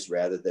beautifies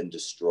rather than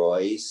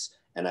destroys.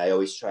 And I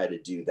always try to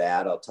do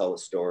that. I'll tell a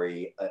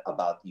story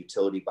about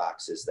utility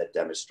boxes that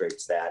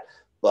demonstrates that.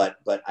 But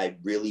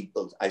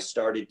I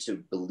started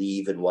to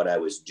believe in what I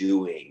was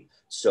doing.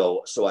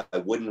 So I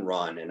wouldn't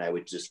run, and I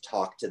would just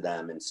talk to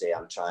them and say,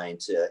 I'm trying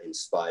to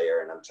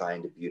inspire and I'm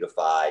trying to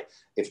beautify.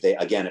 If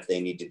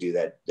they need to do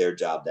their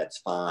job, that's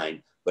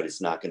fine, but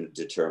it's not going to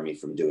deter me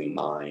from doing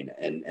mine.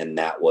 And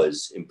that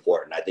was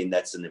important. I think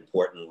that's an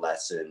important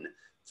lesson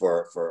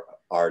for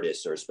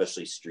artists, or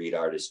especially street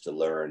artists, to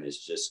learn, is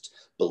just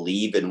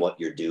believe in what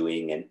you're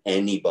doing, and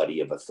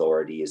anybody of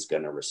authority is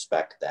going to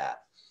respect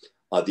that.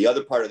 The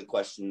other part of the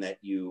question that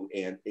you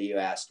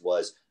asked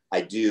was, I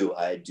do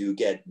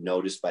get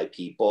noticed by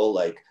people,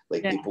 like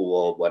people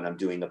will, when I'm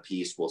doing a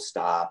piece, will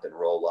stop and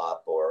roll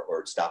up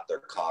or stop their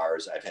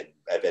cars.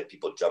 I've had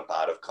people jump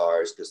out of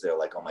cars because they're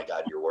like, oh my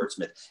God, you're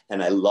wordsmith.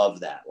 And I love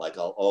that. Like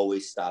I'll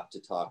always stop to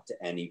talk to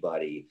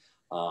anybody.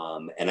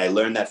 And I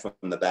learned that from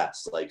the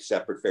best, like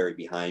Shepard Fairey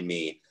behind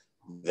me.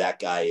 That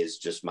guy is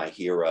just my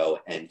hero,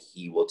 and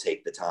he will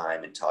take the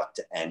time and talk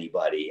to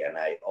anybody. And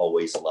I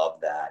always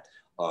love that.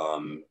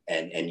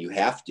 And you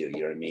have to, you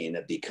know what I mean?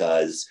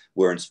 Because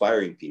we're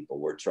inspiring people.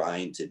 We're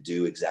trying to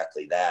do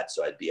exactly that.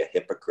 So I'd be a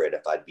hypocrite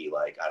if I'd be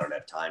like, I don't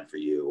have time for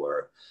you,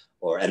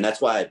 and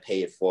that's why I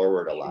pay it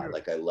forward a lot.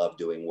 Like I love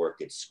doing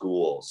work at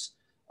schools.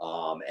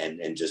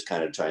 and just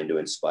kind of trying to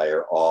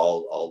inspire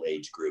all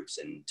age groups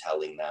and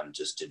telling them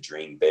just to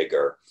dream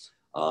bigger.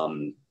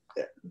 I'm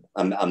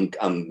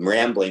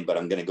rambling, but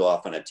I'm going to go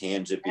off on a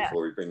tangent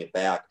before we bring it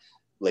back.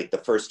 Like the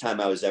first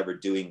time I was ever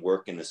doing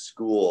work in a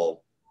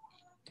school,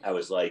 I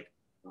was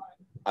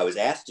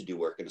asked to do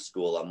work in a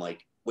school. I'm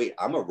like, wait,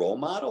 I'm a role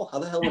model? How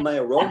the hell am I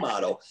a role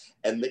model?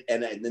 And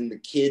then the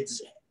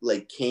kids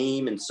like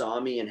came and saw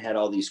me and had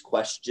all these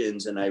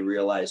questions, and I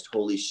realized,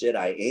 holy shit,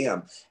 I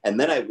am. And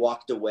then I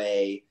walked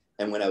away,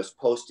 and when I was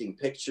posting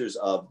pictures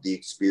of the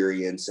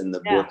experience and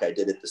the work I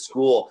did at the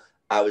school,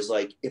 I was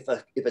like, if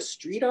a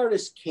street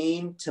artist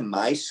came to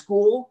my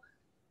school,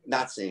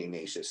 not saying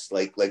Nacious,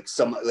 like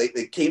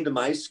they came to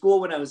my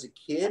school when I was a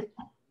kid,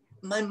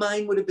 my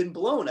mind would have been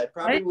blown. I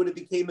probably would have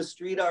became a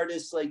street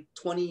artist like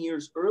 20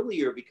 years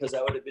earlier, because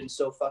I would have been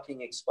so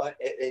fucking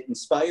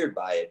inspired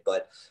by it.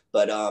 But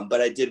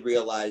I did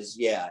realize,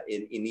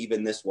 in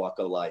even this walk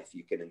of life,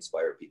 you can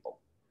inspire people.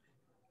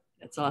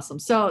 That's awesome.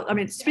 So, I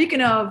mean,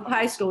 speaking of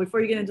high school, before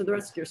you get into the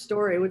rest of your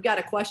story, we've got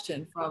a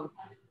question from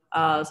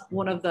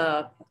one of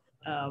the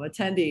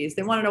attendees.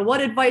 They want to know, what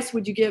advice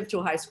would you give to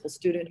a high school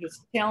student who's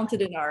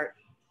talented in art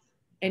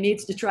and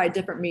needs to try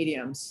different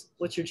mediums?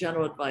 What's your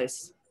general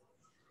advice?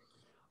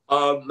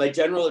 My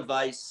general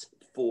advice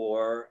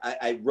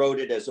I wrote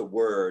it as a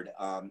word,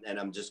 and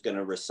I'm just going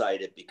to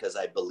recite it because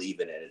I believe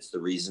in it. It's the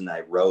reason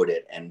I wrote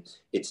it. And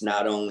it's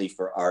not only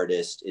for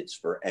artists, it's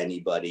for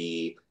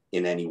anybody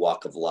in any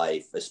walk of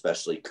life,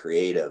 especially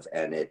creative.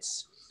 And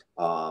it's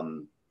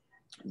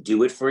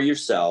do it for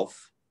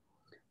yourself.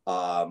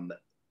 I'm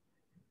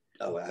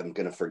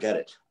going to forget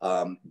it.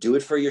 Do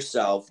it for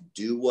yourself,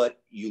 do what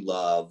you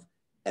love,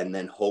 and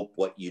then hope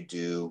what you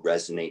do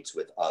resonates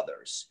with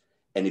others.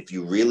 And if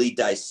you really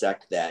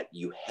dissect that,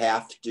 you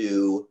have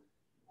to,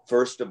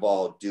 first of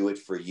all, do it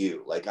for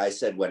you. Like I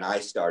said, when I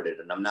started,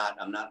 and I'm not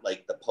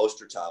like the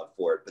poster child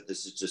for it, but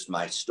this is just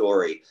my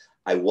story.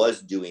 I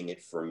was doing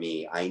it for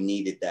me. I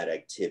needed that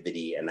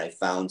activity, and I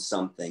found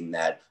something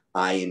that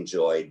I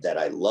enjoyed, that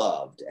I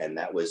loved. And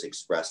that was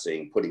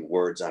putting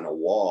words on a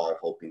wall,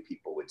 hoping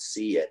people would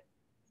see it.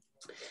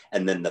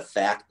 And then the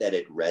fact that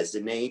it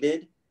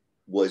resonated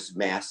was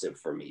massive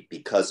for me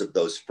because of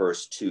those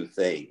first two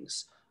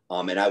things.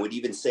 And I would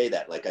even say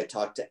that, like, I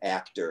talk to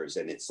actors,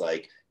 and it's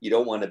like, you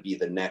don't want to be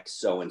the next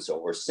so-and-so,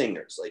 or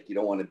singers. Like, you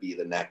don't want to be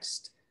the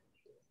next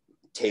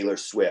Taylor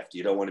Swift.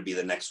 You don't want to be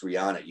the next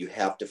Rihanna. You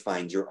have to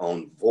find your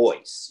own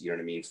voice. You know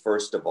what I mean?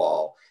 First of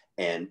all,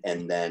 and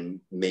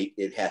then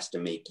it has to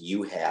make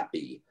you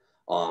happy.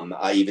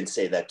 I even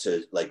say that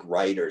to like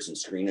writers and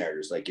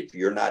screenwriters. Like, if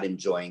you're not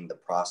enjoying the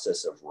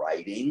process of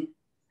writing,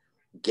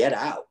 get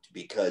out,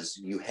 because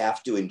you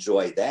have to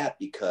enjoy that,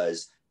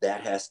 because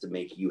that has to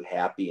make you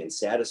happy and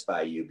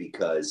satisfy you,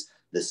 because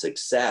the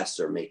success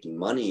or making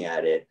money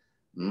at it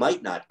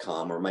might not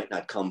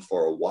come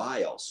for a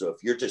while. So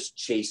if you're just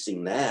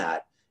chasing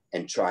that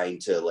and trying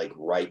to like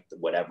write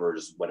whatever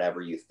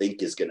you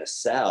think is going to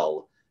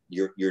sell,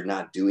 you're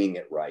not doing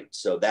it right.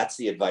 So that's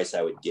the advice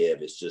I would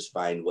give, is just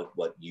find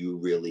what you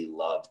really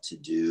love to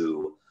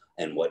do,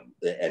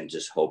 and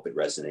just hope it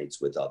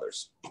resonates with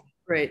others.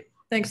 Great.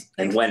 Thanks.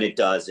 And when it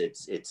does,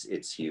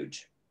 it's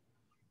huge.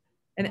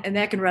 And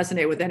that can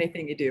resonate with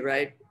anything you do,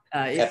 right?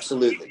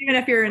 Absolutely. Even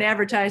if you're in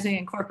advertising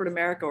in corporate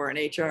America or in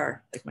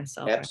HR, like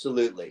myself.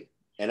 Absolutely. Right?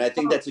 And I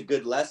think that's a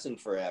good lesson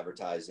for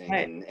advertising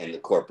and the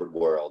corporate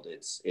world.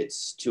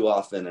 It's too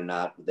often or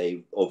not,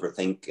 they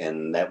overthink.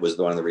 And that was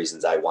one of the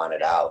reasons I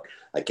wanted out.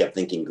 I kept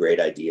thinking great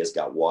ideas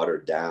got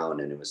watered down,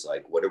 and it was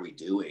like, what are we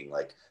doing?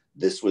 Like,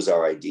 this was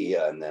our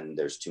idea, and then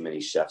there's too many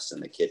chefs in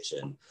the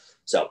kitchen.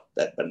 So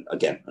that, but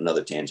again,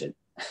 another tangent.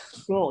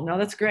 Cool. No,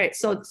 that's great.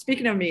 So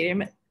speaking of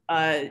medium,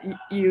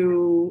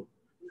 you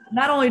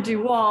not only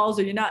do walls,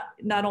 or you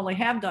not only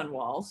have done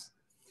walls,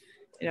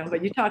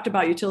 but you talked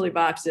about utility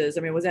boxes.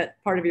 I mean, was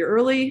that part of your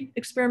early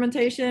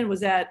experimentation? Was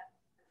that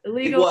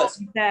illegal?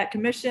 Was that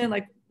commission?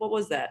 Like, what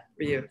was that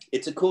for you?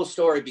 It's a cool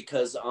story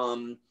because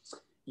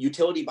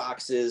utility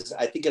boxes,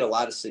 I think in a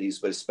lot of cities,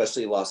 but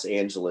especially Los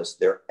Angeles,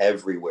 they're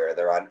everywhere.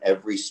 They're on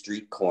every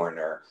street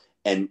corner.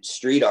 And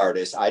street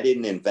artists, I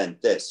didn't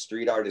invent this.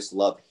 Street artists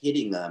love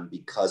hitting them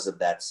because of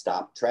that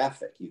stop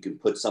traffic. You can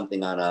put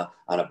something on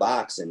a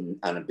box and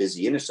on a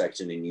busy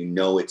intersection, and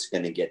it's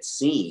going to get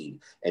seen.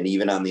 And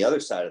even on the other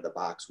side of the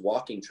box,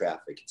 walking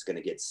traffic, it's going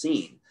to get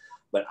seen.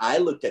 But I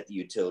looked at the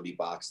utility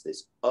box,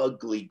 this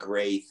ugly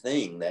gray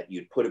thing that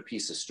you'd put a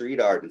piece of street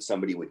art and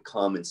somebody would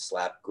come and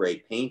slap gray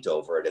paint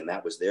over it. And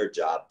that was their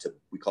job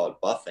we call it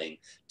buffing,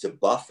 to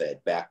buff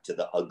it back to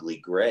the ugly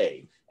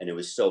gray. And it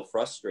was so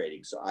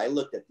frustrating. So I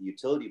looked at the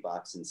utility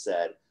box and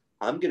said,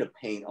 I'm going to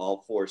paint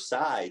all four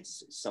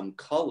sides some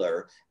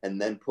color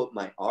and then put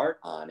my art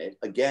on it.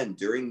 Again,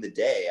 during the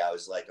day, I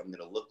was like, I'm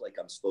going to look like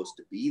I'm supposed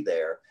to be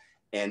there.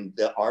 And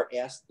the art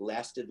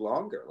lasted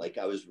longer. Like,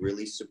 I was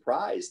really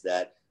surprised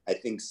that I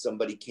think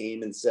somebody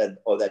came and said,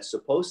 oh, that's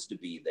supposed to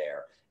be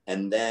there.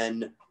 And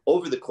then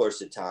over the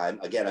course of time,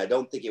 again, I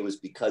don't think it was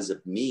because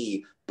of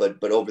me,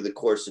 but over the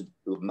course of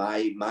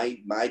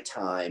my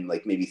time,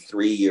 like maybe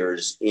 3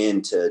 years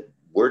into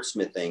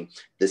wordsmithing,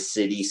 the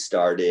city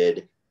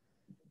started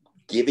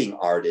giving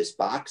artists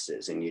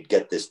boxes, and you'd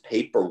get this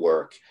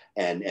paperwork,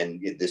 and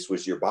this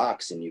was your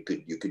box, and you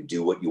could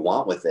do what you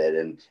want with it.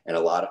 And a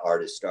lot of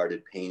artists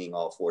started painting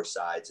all four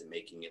sides and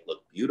making it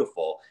look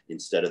beautiful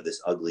instead of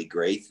this ugly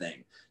gray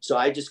thing. So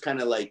I just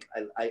kind of like,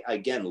 I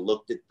again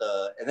looked at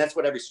and that's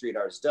what every street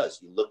artist does.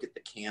 You look at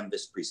the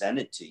canvas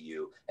presented to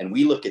you, and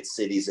we look at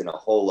cities in a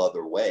whole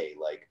other way.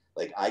 Like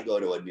I go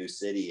to a new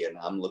city and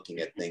I'm looking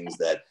at things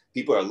that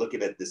people are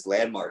looking at, this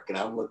landmark, and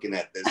I'm looking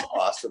at this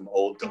awesome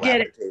old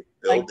dilapidated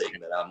building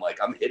that I'm like,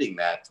 I'm hitting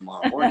that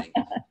tomorrow morning.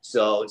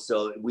 So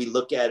we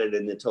look at it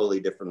in a totally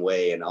different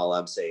way. And all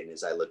I'm saying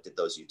is I looked at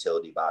those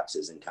utility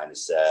boxes and kind of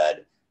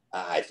said,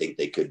 I think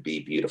they could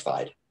be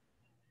beautified.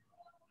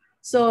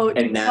 So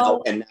and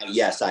now,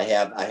 yes, I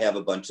have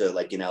a bunch of,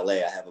 like in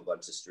LA, I have a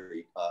bunch of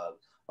street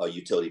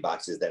utility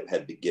boxes that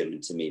have been given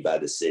to me by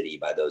the city,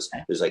 by those,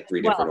 there's like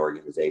 3 different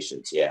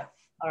organizations. Yeah.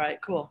 All right,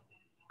 cool.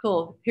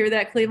 Hear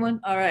that, Cleveland?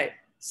 All right.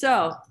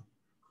 So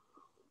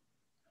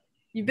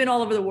you've been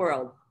all over the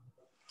world.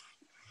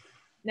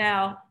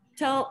 Now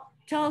tell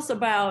us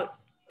about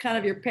kind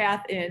of your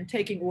path in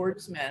taking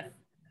Wordsmith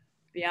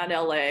beyond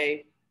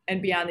LA and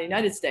beyond the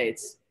United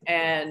States.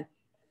 And,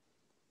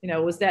 you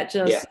know, was that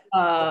just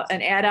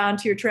an add-on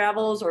to your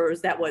travels, or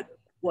is that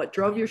what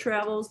drove your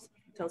travels?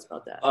 Tell us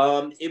about that.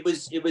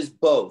 It was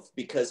both,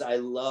 because I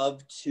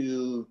love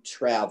to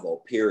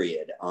travel,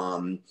 period.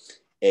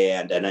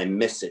 And I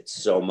miss it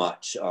so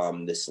much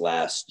this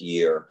last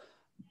year.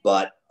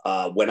 But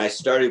when I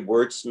started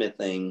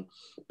wordsmithing,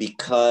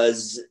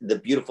 because the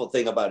beautiful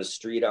thing about a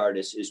street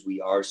artist is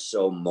we are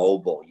so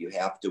mobile. You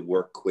have to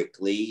work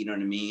quickly, you know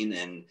what I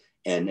mean?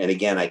 And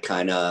again, I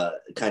kind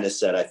of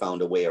said I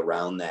found a way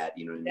around that,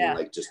 you know what I mean?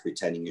 Like just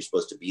pretending you're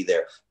supposed to be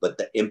there. But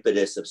the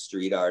impetus of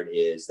street art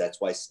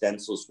that's why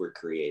stencils were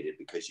created,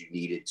 because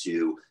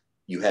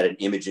you had an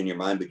image in your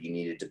mind, but you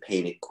needed to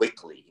paint it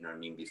quickly, you know what I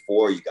mean,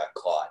 before you got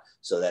caught.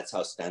 So that's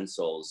how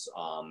stencils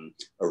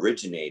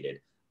originated.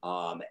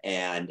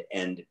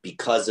 And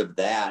because of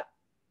that,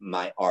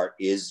 my art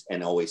is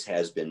and always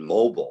has been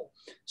mobile.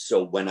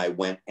 So when I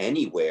went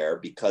anywhere,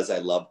 because I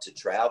love to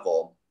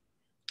travel,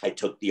 I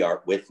took the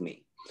art with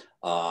me.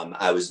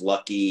 I was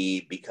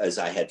lucky because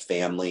I had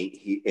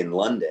family in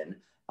London.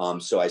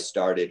 So I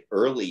started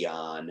early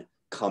on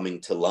coming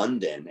to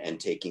London and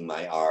taking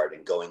my art,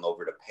 and going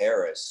over to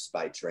Paris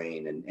by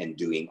train and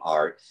doing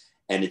art.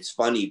 And it's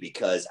funny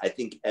because I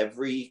think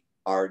every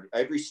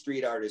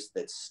street artist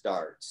that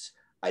starts,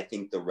 I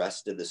think the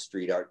rest of the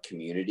street art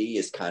community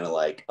is kind of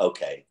like,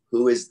 okay,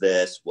 who is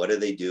this? What are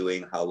they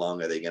doing? How long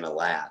are they going to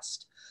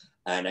last?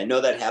 And I know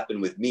that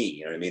happened with me.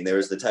 You know what I mean? There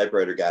was the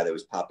typewriter guy that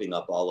was popping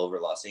up all over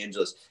Los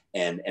Angeles.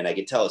 And I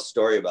could tell a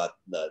story about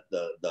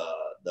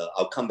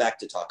I'll come back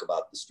to talk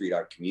about the street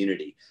art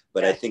community.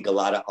 But I think a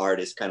lot of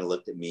artists kind of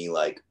looked at me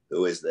like,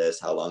 who is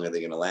this? How long are they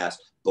going to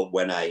last? But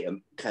when I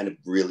kind of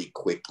really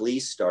quickly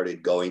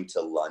started going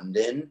to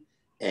London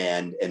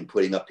and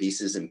putting up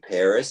pieces in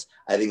Paris,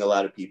 I think a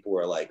lot of people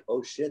were like,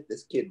 oh shit,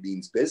 this kid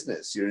means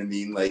business. You know what I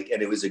mean? Like,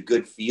 and it was a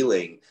good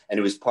feeling, and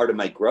it was part of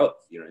my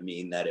growth. You know what I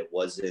mean? That it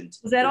wasn't.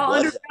 Was that all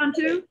underground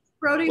too,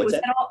 Brody? Was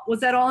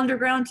that all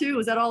underground too?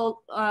 Was that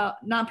all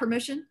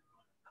non-permission?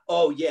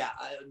 Oh yeah,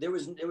 there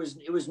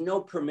was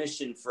no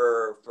permission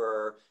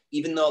for,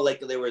 even though like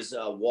there was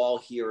a wall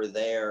here or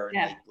there,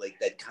 like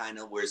that kind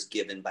of was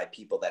given by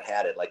people that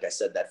had it. Like I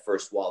said, that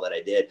first wall that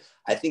I did,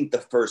 I think the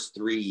first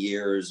 3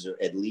 years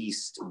at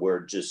least were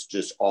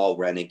just all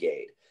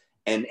renegade.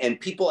 And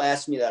people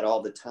ask me that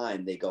all the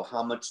time. They go,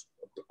 how much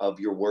of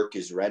your work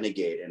is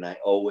renegade? And I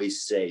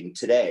always say,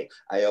 today,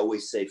 I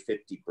always say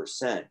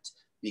 50%,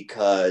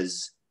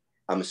 because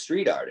I'm a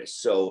street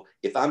artist. So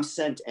if I'm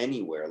sent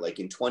anywhere, like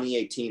in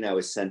 2018, I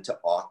was sent to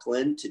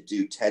Auckland to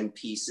do 10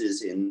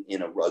 pieces in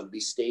a rugby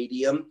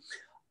stadium.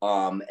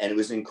 And it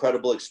was an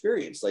incredible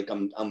experience. Like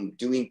I'm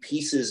doing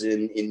pieces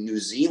in New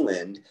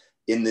Zealand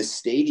in this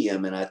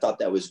stadium. And I thought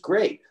that was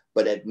great.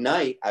 But at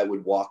night I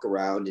would walk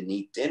around and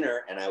eat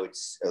dinner, and I would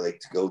like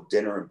to go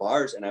dinner in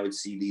bars, and I would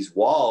see these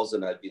walls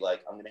and I'd be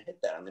like, I'm going to hit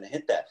that. I'm going to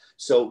hit that.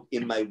 So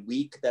in my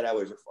week that I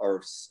was,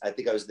 or I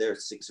think I was there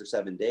 6 or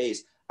 7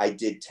 days, I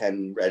did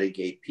 10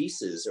 renegade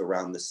pieces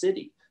around the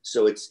city.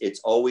 So it's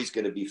always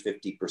going to be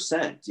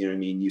 50%. You know what I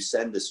mean? You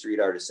send the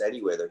street artists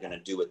anywhere, they're going to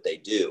do what they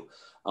do.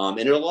 And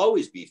it'll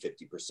always be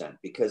 50%,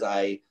 because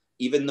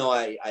even though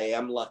I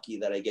am lucky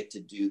that I get to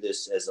do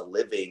this as a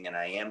living, and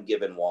I am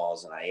given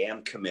walls and I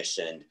am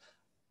commissioned,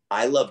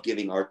 I love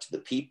giving art to the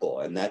people.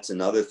 And that's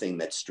another thing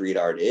that street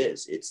art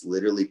is. It's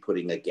literally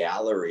putting a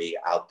gallery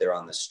out there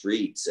on the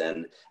streets.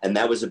 And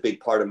that was a big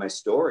part of my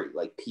story.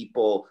 Like,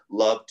 people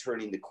love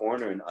turning the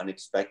corner and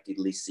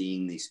unexpectedly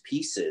seeing these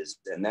pieces.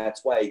 And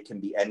that's why it can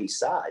be any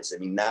size. I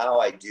mean, now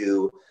I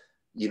do,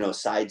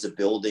 sides of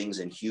buildings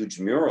and huge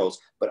murals,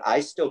 but I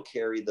still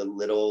carry the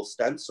little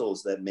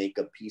stencils that make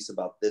a piece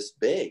about this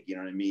big, you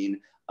know what I mean?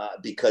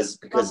 because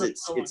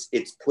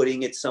it's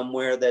putting it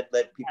somewhere that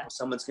people,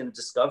 someone's going to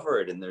discover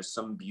it, and there's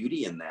some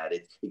beauty in that.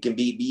 It can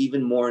be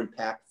even more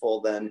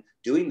impactful than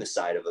doing the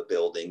side of a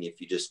building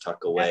if you just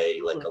tuck away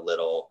like a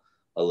little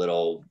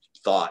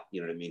thought,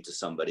 you know what I mean, to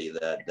somebody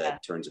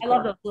that turns a corner. I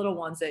love those little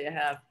ones that you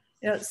have.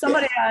 You know,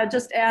 somebody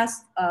just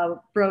asked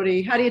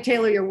Brody, how do you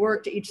tailor your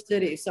work to each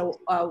city? So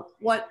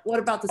what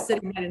about the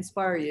city might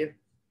inspire you?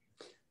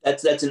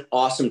 That's an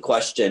awesome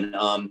question.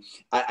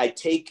 I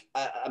take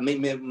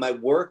my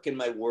work and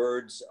my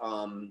words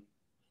are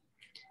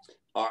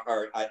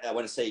I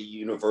want to say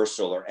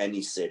universal, or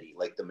any city,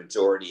 like the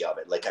majority of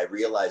it. Like, I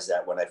realized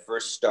that when I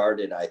first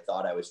started, I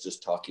thought I was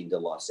just talking to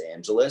Los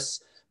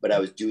Angeles, but I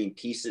was doing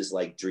pieces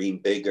like dream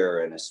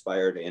bigger and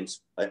aspire to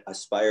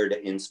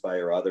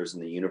inspire others,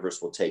 and the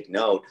universe will take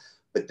note.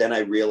 But then I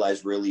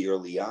realized really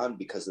early on,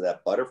 because of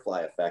that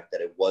butterfly effect,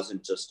 that it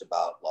wasn't just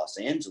about Los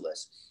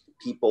Angeles.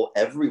 People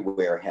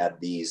everywhere had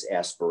these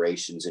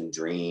aspirations and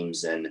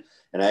dreams. And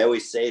I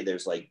always say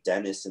there's like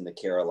Dennis in the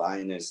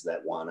Carolinas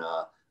that want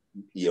to,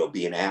 you know,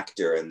 be an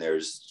actor, and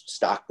there's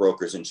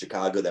stockbrokers in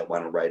Chicago that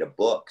want to write a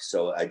book.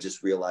 So I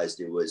just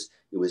realized it was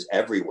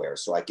everywhere.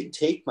 So I can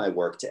take my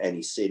work to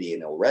any city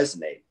and it'll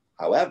resonate.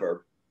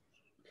 However,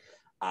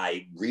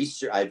 I've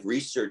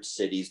researched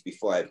cities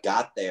before I've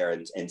got there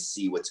and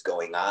see what's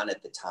going on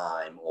at the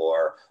time,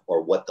 or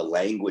what the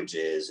language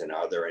is, and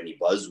are there any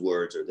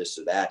buzzwords or this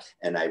or that,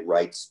 and I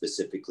write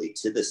specifically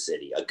to the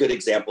city. A good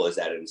example is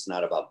that, and it's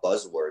not about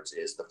buzzwords,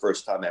 is the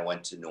first time I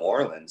went to New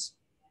Orleans,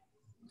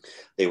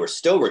 they were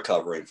still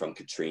recovering from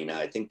Katrina.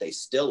 I think they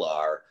still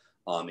are,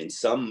 in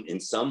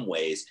some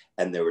ways,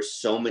 and there were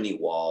so many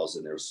walls,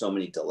 and there were so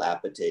many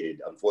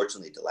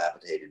unfortunately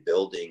dilapidated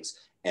buildings,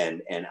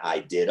 and I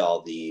did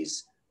all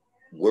these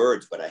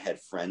words, but I had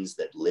friends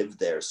that lived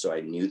there, so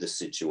I knew the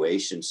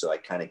situation. So I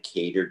kind of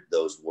catered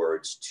those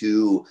words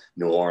to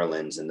New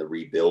Orleans and the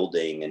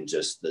rebuilding and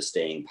just the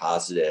staying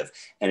positive.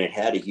 And it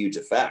had a huge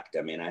effect.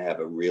 I mean, I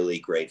have a really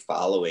great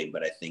following,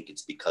 but I think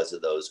it's because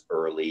of those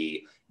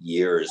early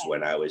years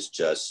when I was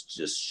just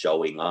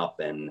showing up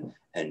and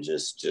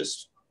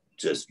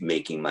just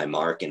making my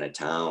mark in a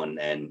town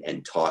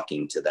and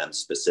talking to them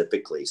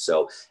specifically.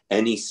 So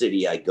any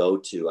city I go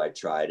to, I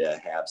try to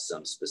have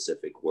some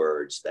specific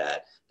words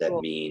that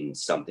mean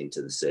something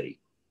to the city.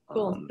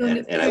 Cool.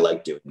 And I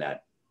like doing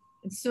that.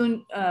 And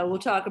soon we'll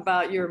talk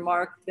about your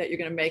mark that you're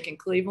going to make in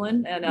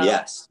Cleveland, and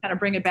yes, kind of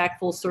bring it back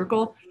full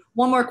circle.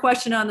 One more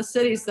question on the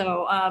cities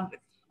though.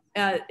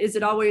 Is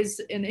it always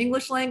in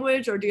English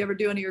language, or do you ever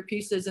do any of your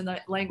pieces in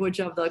the language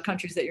of the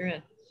countries that you're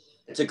in?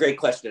 It's a great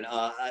question.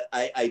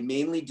 I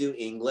mainly do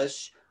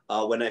English.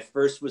 When I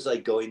first was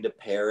like going to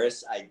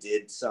Paris, I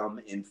did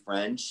some in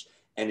French,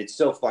 and it's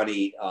so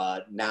funny.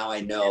 Now I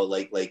know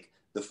like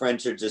the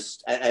French are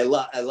just, I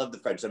love the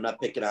French. I'm not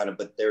picking on them,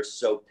 but they're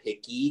so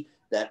picky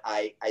that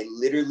I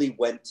literally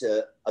went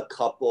to a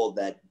couple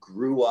that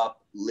grew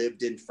up,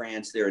 lived in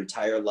France their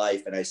entire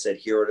life. And I said,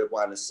 here what I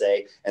want to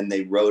say. And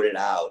they wrote it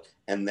out.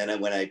 And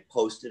then when I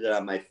posted it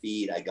on my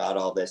feed, I got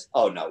all this,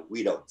 oh no,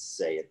 we don't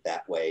say it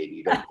that way. And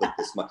you don't put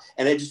this much.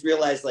 And I just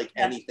realized like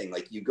anything,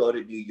 like you go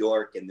to New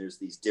York and there's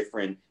these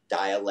different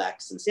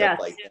dialects and stuff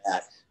like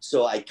that.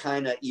 So I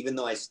kind of, even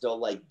though I still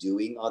like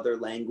doing other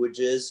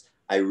languages,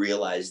 I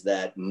realized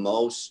that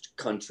most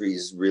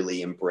countries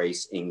really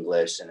embrace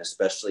English, and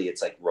especially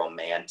it's like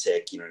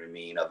romantic, you know what I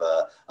mean,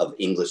 of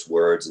English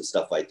words and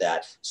stuff like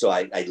that. So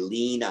I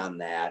lean on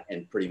that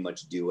and pretty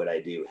much do what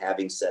I do.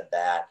 Having said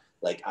that,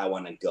 like I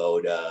want to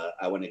go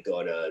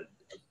to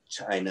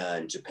China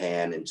and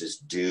Japan and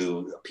just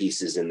do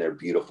pieces in their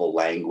beautiful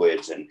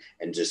language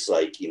and just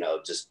like, you know,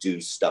 just do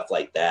stuff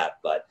like that.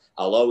 But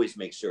I'll always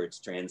make sure it's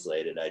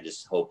translated. I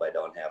just hope I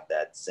don't have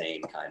that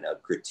same kind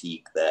of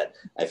critique that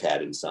I've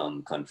had in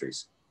some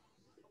countries.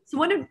 So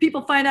when did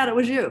people find out it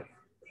was you?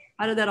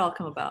 How did that all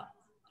come about?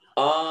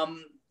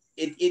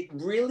 It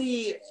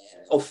really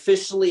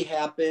officially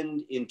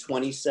happened in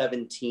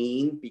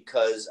 2017,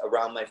 because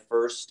around my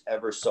first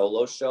ever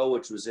solo show,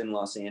 which was in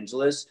Los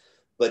Angeles.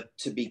 But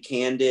to be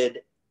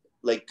candid,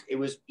 like it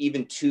was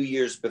even 2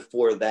 years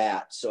before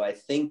that. So I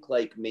think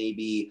like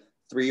maybe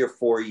 3 or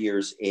 4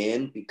 years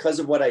in, because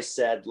of what I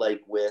said,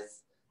 like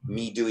with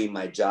me doing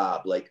my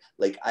job, like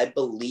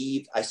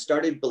I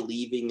started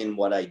believing in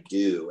what I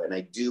do, and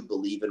I do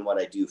believe in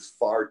what I do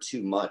far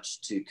too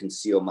much to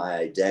conceal my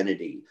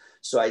identity.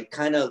 So I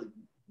kind of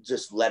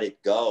just let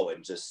it go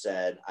and just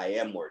said, I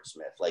am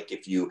wordsmith. Like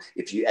if you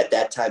at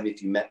that time,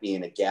 if you met me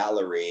in a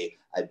gallery,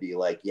 I'd be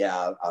like,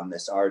 yeah, I'm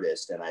this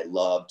artist. And I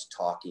loved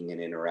talking and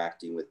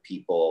interacting with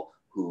people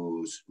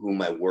whom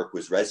my work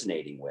was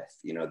resonating with.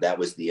 You know, that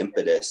was the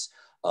impetus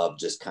of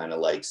just kind of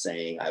like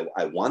saying,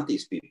 I want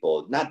these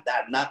people, not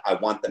I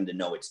want them to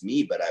know it's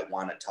me, but I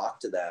want to talk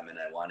to them and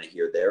I want to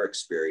hear their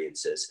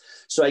experiences.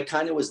 So I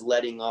kind of was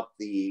letting go of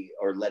the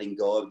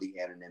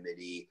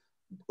anonymity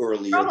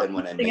earlier than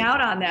when I made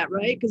out on that,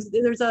 right? Because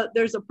there's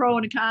a pro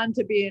and a con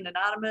to being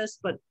anonymous,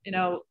 but you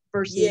know,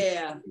 versus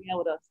being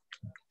able to.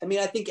 I mean,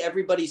 I think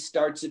everybody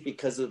starts it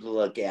because of the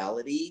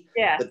legality.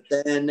 Yeah. But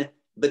then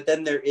but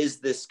then there is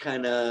this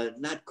kind of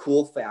not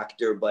cool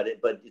factor, but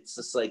it's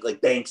just like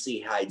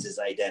Banksy hides his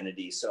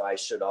identity, so I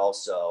should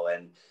also.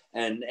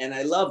 And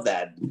I love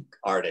that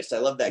artist. I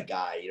love that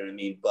guy. You know what I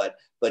mean?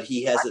 But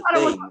he has a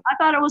thing. I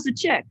thought it was a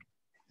chick.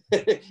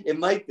 It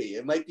might be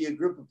a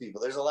group of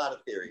people. There's a lot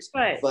of theories,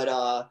 right. But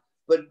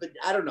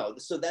I don't know.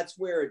 So that's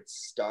where it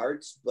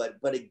starts. But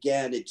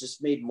again, it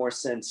just made more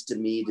sense to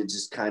me to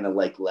just kind of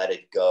like let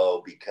it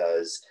go,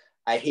 because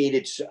I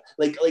hated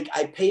like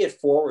I pay it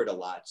forward a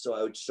lot. So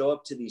I would show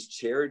up to these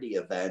charity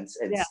events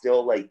and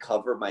still like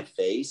cover my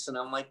face, and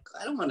I'm like,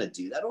 I don't want to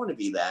do that. I don't want to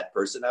be that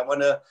person. I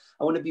want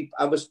to be.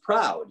 I was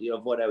proud,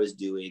 of what I was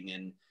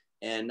doing,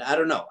 and I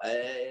don't know.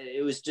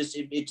 It was just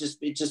it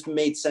just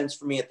made sense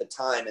for me at the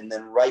time. And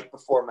then right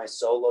before my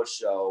solo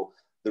show,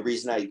 the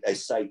reason I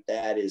cite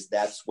that is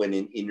that's when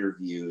in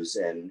interviews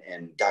and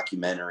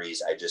documentaries,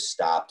 I just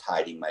stopped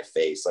hiding my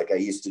face. Like I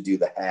used to do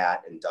the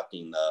hat and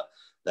ducking the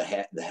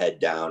head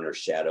down or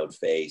shadowed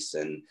face.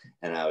 And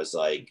I was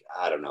like,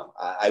 I don't know.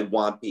 I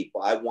want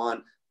people.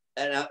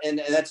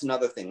 And that's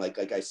another thing.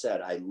 Like I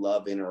said, I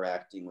love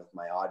interacting with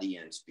my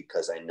audience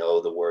because I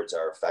know the words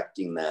are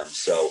affecting them.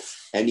 So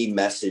any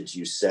message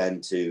you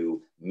send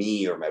to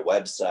me or my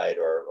website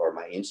or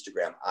my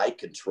Instagram, I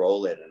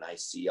control it and I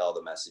see all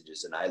the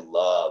messages. And I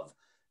love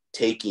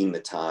taking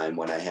the time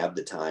when I have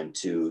the time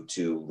to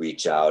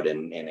reach out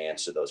and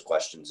answer those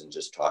questions and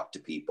just talk to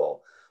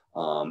people.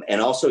 And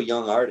also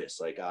young artists.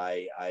 Like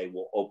I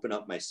will open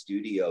up my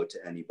studio to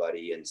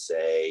anybody and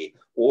say,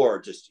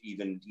 or just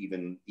even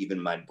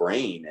my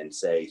brain and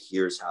say,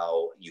 here's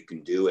how you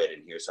can do it,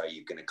 and here's how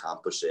you can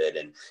accomplish it,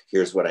 and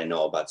here's what I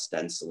know about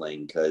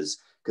stenciling. Because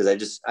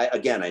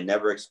I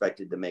never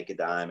expected to make a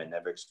dime. I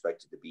never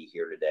expected to be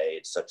here today.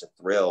 It's such a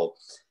thrill.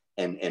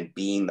 And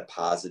being the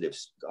positive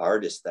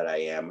artist that I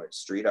am, or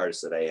street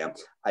artist that I am,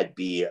 I'd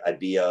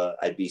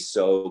be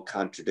so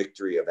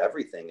contradictory of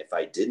everything if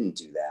I didn't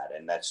do that.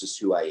 And that's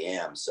just who I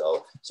am.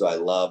 So I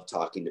love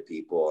talking to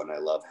people, and I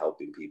love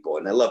helping people,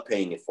 and I love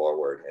paying it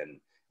forward.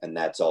 And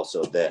that's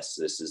also this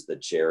is the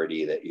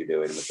charity that you're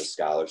doing with the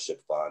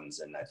scholarship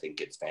funds. And I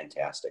think it's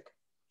fantastic.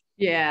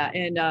 Yeah.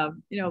 And,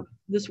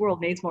 this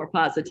world needs more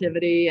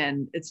positivity,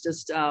 and it's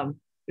just,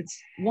 it's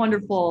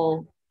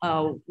wonderful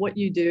what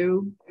you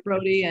do,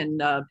 Brody, and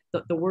the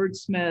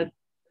wordsmith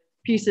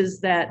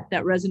pieces that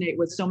resonate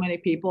with so many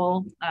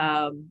people.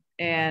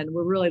 And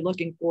we're really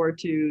looking forward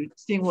to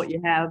seeing what you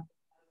have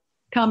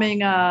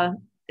coming at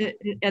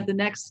the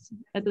next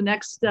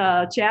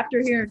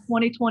chapter here in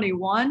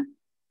 2021.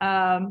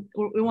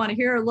 We want to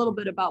hear a little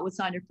bit about what's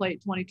on your plate in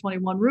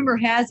 2021. Rumor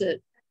has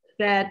it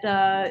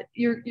that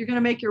you're going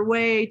to make your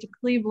way to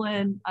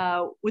Cleveland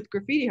with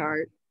Graffiti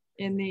HeArt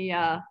in the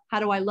How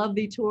Do I Love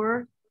Thee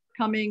tour,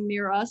 coming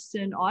near us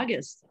in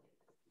August.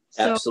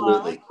 So,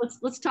 absolutely.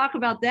 Let's talk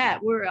about that.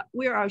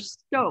 We are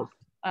stoked.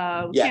 We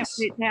can't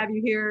wait to have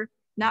you here,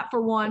 not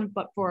for one,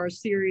 but for a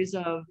series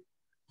of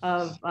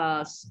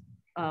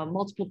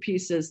multiple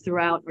pieces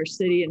throughout our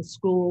city and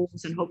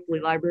schools, and hopefully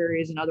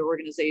libraries and other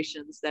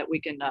organizations, that we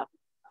can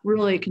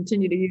really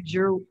continue to use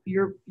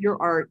your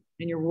art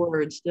and your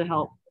words to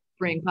help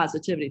bring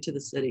positivity to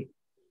the city.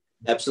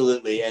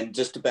 Absolutely. And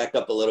just to back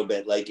up a little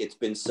bit, like it's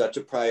been such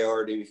a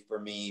priority for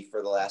me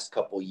for the last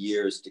couple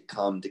years to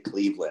come to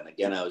Cleveland.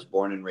 Again, I was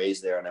born and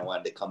raised there, and I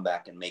wanted to come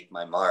back and make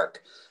my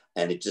mark.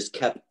 And it just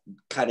kept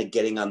kind of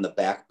getting on the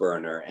back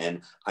burner.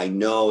 And I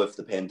know if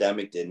the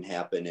pandemic didn't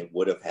happen, it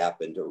would have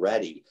happened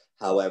already.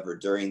 However,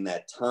 during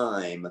that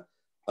time,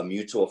 a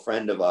mutual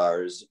friend of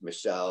ours,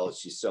 Michelle,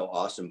 she's so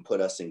awesome,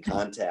 put us in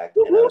contact.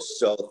 And I was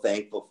so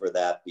thankful for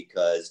that,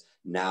 because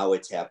now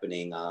it's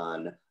happening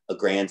on a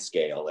grand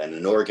scale and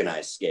an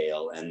organized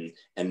scale. And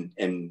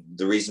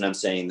the reason I'm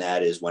saying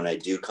that is when I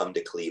do come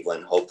to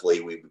Cleveland, hopefully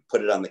we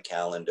put it on the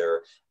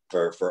calendar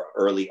for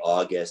early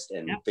August,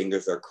 and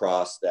fingers are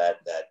crossed that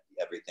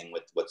everything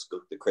with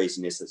the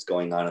craziness that's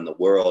going on in the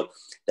world,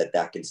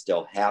 that can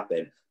still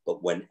happen.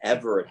 But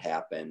whenever it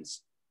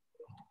happens,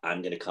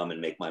 I'm going to come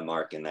and make my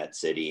mark in that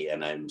city.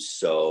 And I'm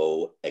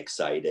so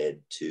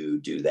excited to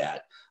do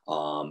that.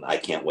 I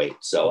can't wait.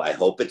 So I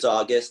hope it's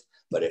August.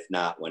 But if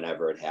not,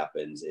 whenever it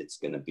happens, it's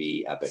going to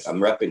be epic. I'm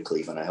repping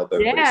Cleveland. I hope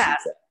everybody sees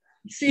that.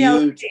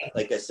 Huge,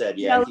 like I said,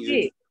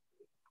 huge.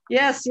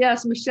 Yes,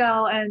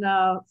 Michelle and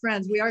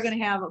friends, we are going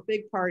to have a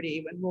big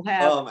party, and we'll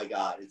have. Oh my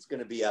God, it's going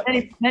to be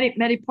epic.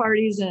 Many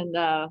parties, and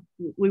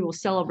we will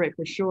celebrate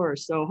for sure.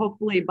 So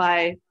hopefully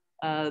by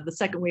the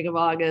second week of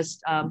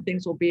August,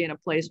 things will be in a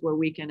place where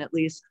we can at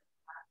least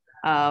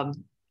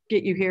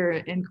get you here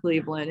in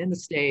Cleveland, in the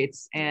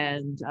States,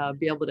 and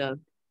be able to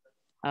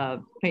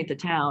paint the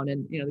town.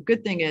 And the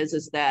good thing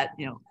is that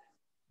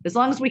as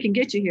long as we can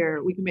get you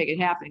here, we can make it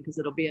happen, because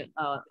it'll be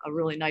a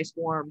really nice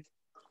warm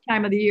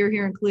time of the year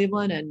here in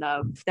Cleveland. And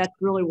that's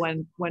really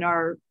when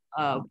our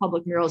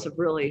public murals have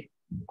really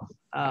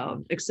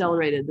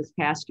accelerated this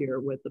past year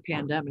with the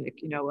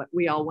pandemic.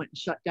 We all went and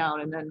shut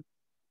down, and then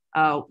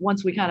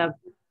once we kind of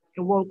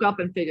woke up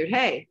and figured,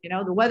 hey,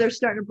 the weather's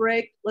starting to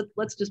break,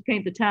 let's just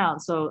paint the town.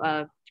 So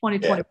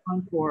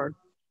 2021 for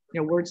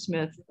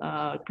wordsmith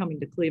coming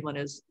to Cleveland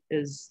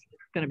is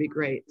going to be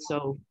great.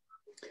 So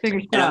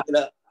fingers And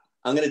crossed.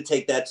 I'm gonna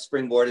take that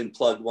springboard and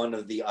plug one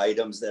of the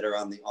items that are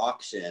on the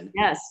auction.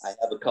 Yes. I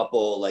have a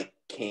couple like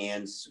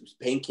cans,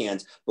 paint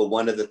cans, but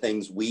one of the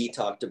things we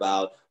talked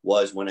about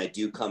was when I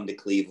do come to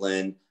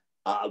Cleveland,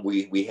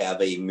 we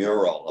have a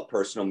mural, a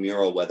personal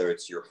mural, whether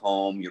it's your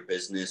home, your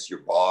business, your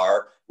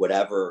bar,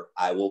 whatever.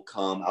 I will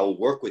come, I will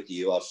work with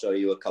you. I'll show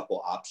you a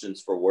couple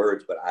options for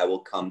words, but I will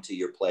come to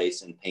your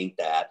place and paint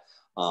that.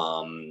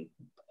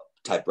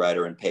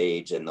 Typewriter and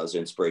page and those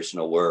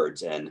inspirational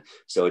words, and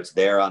so it's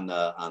there on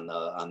the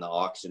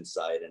auction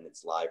site, and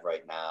it's live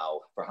right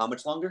now for how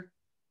much longer?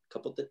 A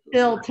couple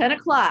till 10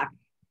 o'clock.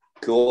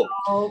 Cool.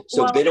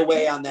 So bid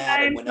away on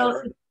that, and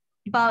whenever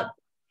about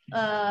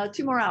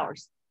 2 more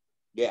hours.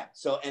 Yeah.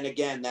 So, and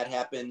again, that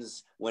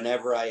happens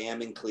whenever I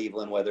am in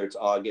Cleveland, whether it's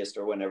August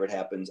or whenever it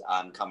happens.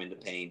 I'm coming to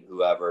paint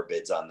whoever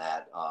bids on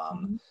that,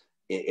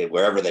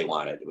 wherever they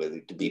want it.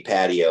 It could be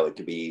patio, it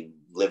could be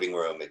living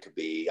room, it could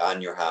be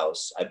on your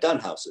house. I've done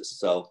houses,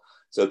 so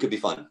it could be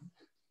fun.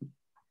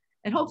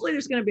 And hopefully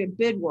there's going to be a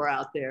bid war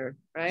out there,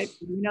 right?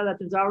 We know that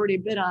there's already a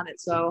bid on it,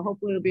 so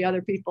hopefully there'll be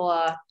other people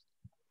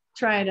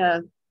trying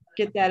to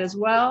get that as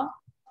well.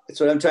 That's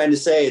what I'm trying to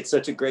say. It's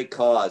such a great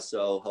cause,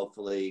 so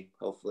hopefully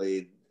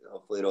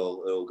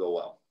it'll go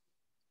well.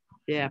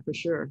 Yeah, for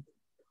sure.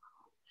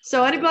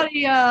 So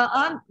anybody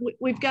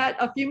we've got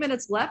a few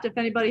minutes left. If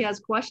anybody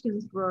has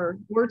questions for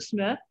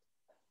Wordsmith,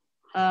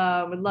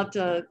 would love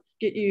to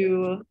get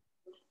you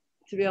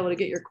to be able to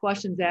get your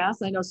questions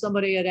asked. I know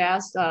somebody had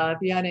asked if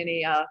you had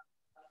any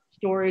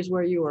stories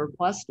where you were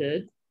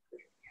busted.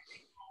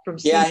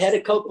 Yeah, I had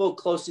a couple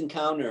close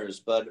encounters,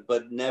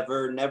 but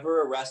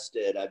never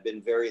arrested. I've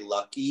been very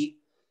lucky.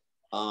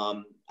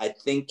 I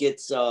think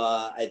it's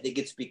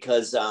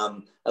because I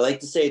like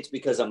to say it's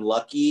because I'm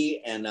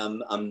lucky and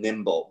I'm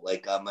nimble,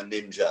 like I'm a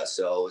ninja.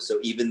 So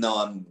even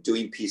though I'm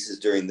doing pieces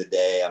during the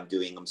day, I'm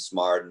doing them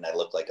smart, and I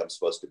look like I'm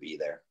supposed to be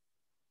there.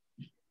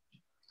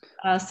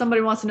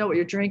 Somebody wants to know what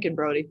you're drinking,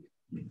 Brody.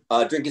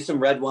 Drinking some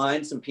red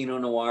wine, some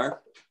Pinot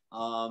Noir.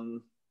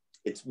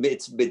 It's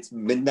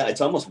midnight.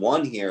 It's almost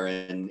 1 here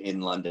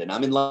in London.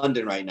 I'm in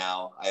London right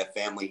now. I have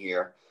family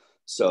here,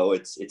 so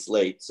it's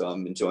late. So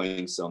I'm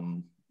enjoying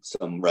some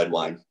red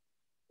wine.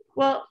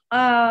 Well,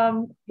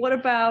 what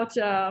about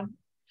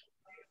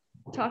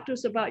talk to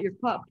us about your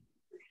pup?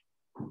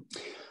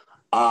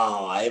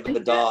 Oh, I have a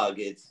dog.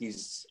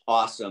 He's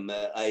awesome.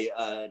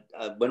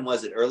 When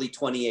was it? Early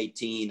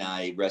 2018,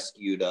 I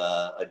rescued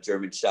a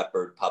German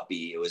Shepherd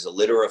puppy. It was a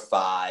litter of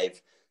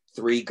 5,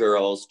 3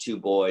 girls, 2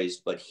 boys,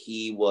 but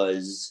he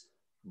was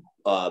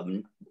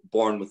born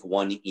with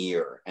 1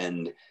 ear,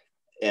 and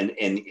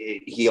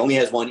he only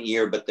has 1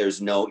 ear, but there's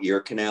no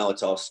ear canal.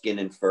 It's all skin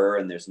and fur,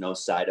 and there's no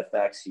side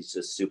effects. He's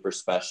just super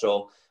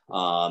special.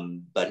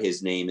 But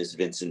his name is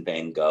Vincent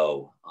Van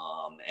Gogh.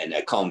 And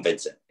I call him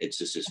Vincent. It's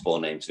just his full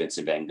name's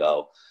Vincent Van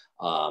Gogh.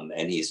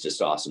 And he's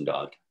just an awesome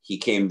dog. He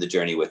came the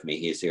journey with me.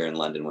 He's here in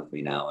London with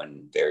me now,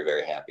 and very,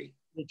 very happy.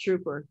 The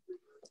trooper.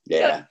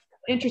 Yeah.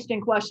 Interesting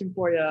question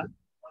for you,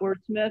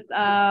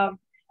 Wordsmith.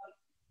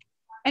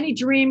 Any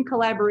dream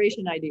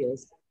collaboration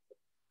ideas?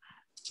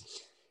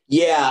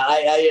 Yeah,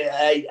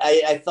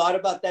 I thought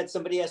about that.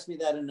 Somebody asked me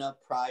that in a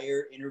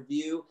prior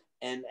interview,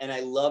 and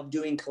I love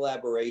doing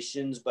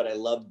collaborations, but I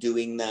love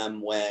doing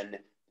them when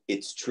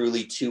it's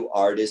truly 2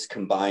 artists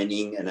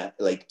combining, and I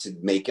like to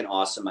make an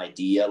awesome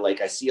idea. Like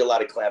I see a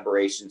lot of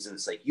collaborations, and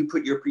it's like, you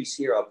put your piece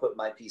here, I'll put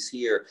my piece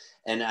here,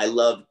 and I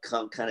love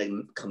kind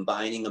of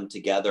combining them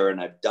together.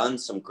 And I've done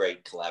some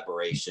great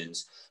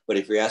collaborations, but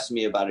if you're asking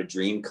me about a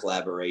dream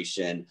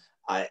collaboration,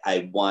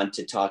 I want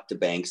to talk to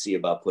Banksy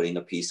about putting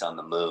a piece on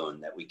the moon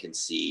that we can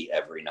see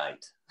every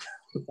night.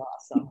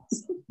 Awesome.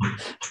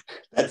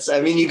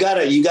 I mean, you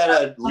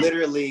gotta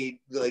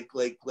literally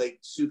like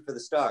shoot for the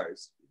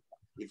stars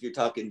if you're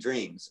talking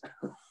dreams.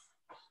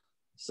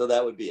 So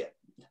that would be it.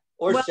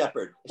 Or well,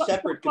 Shepherd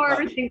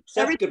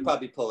could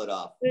probably pull it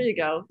off. There you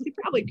go. He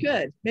probably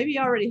could. Maybe he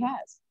already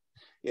has.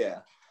 Yeah,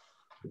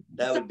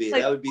 that would be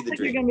the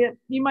dream.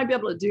 You might be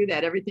able to do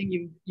that. Everything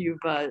you've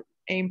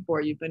aimed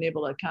for, you've been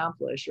able to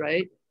accomplish,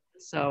 right?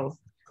 So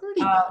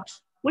pretty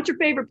much. What's your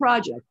favorite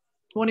project?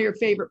 One of your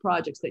favorite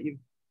projects that you've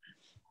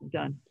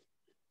done?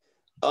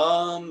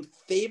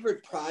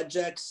 Favorite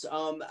projects.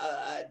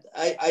 I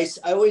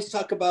always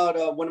talk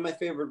about one of my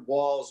favorite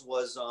walls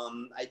was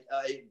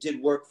I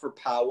did work for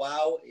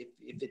Powwow.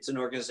 If it's an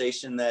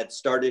organization that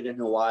started in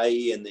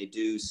Hawaii and they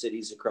do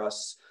cities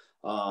across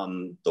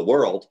the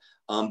world.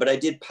 But I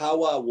did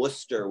Powwow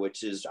Worcester,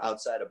 which is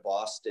outside of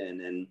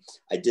Boston. And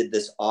I did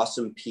this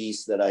awesome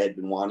piece that I had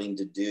been wanting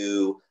to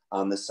do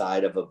on the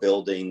side of a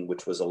building,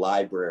 which was a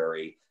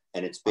library.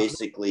 And it's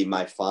basically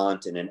my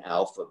font in an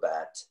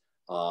alphabet.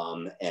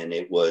 And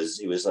it was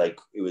like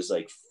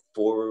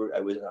 4,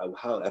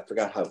 I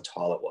forgot how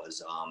tall it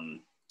was.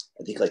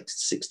 I think like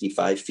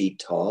 65 feet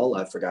tall.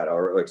 I forgot,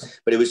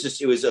 but it was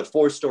a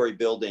 4-story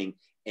building.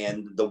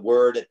 And the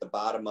word at the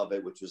bottom of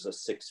it, which was a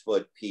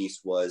 6-foot piece,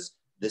 was,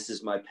 "This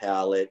is my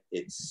palette.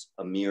 It's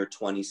a mere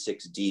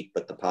 26 deep,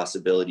 but the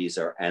possibilities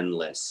are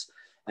endless."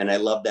 And I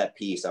love that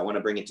piece. I want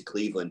to bring it to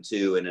Cleveland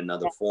too in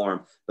another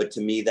form. But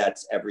to me,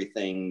 that's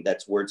everything.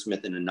 That's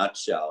wordsmith in a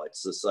nutshell.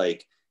 It's just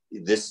like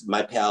this,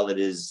 my palette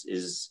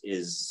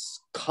is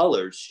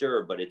colored,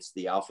 sure, but it's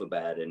the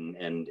alphabet,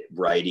 and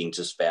writing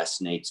just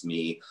fascinates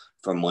me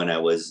from when I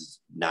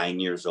was 9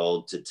 years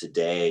old to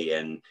today.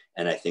 And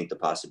I think the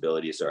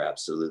possibilities are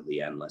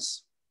absolutely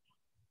endless.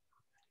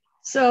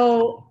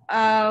 So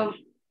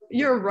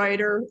you're a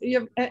writer.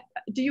 Do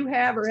you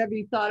have, or have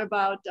you thought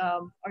about,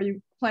 are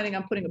you planning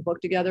on putting a book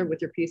together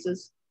with your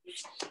pieces?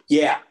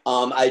 Yeah,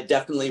 I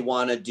definitely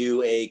want to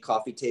do a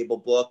coffee table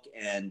book,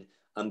 and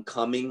I'm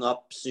coming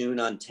up soon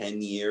on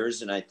 10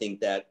 years. And I think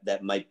that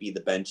that might be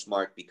the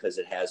benchmark, because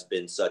it has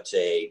been such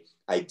a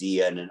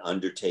idea and an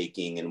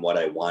undertaking and what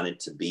I want it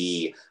to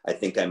be. I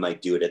think I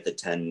might do it at the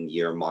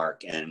 10-year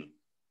mark, and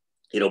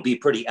it'll be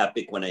pretty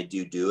epic when I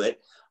do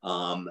it.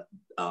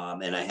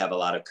 And I have a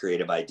lot of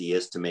creative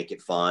ideas to make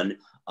it fun.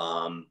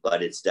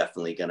 But it's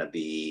definitely going to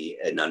be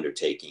an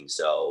undertaking.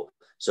 So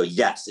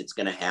yes, it's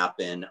going to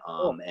happen.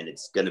 And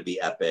it's going to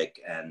be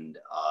epic. And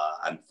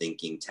I'm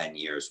thinking 10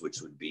 years,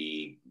 which would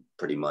be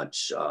pretty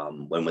much,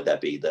 when would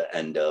that be? The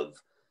end of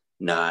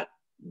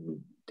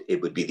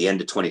it would be the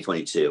end of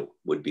 2022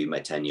 would be my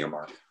 10-year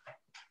mark.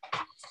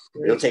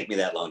 Great. It'll take me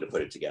that long to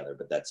put it together,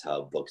 but that's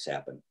how books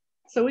happen.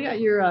 So we got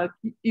your,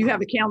 you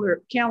have a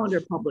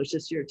calendar published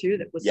this year too,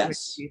 that was some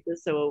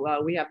pieces.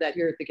 So we have that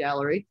here at the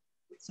gallery.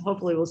 So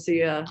hopefully we'll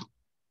see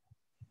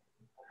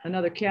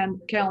another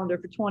calendar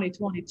for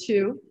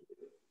 2022,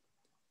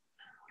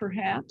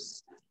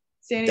 perhaps.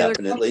 See any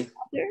Definitely. other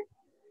out there?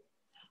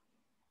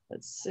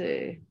 Let's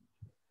see.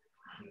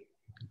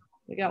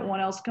 We got one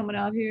else coming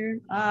out here.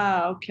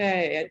 Ah,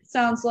 okay. It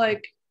sounds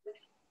like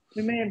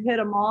we may have hit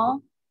them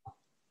all.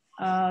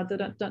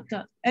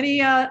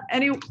 Any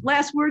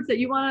last words that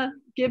you want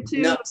to give to?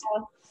 No.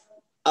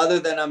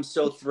 Other than I'm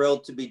so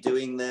thrilled to be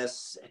doing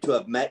this, to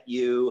have met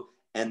you,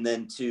 and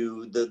then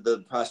to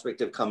the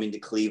prospect of coming to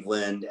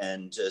Cleveland,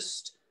 and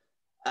just,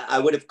 I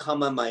would have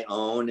come on my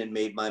own and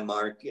made my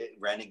mark at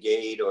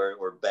Renegade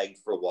or begged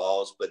for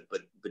walls, but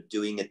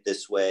doing it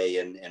this way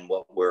and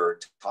what we're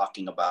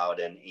talking about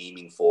and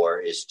aiming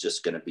for is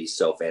just going to be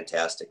so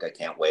fantastic. I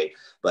can't wait.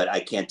 But I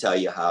can't tell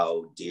you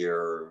how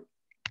dear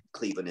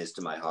Cleveland is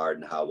to my heart,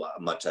 and how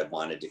much I've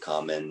wanted to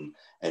come and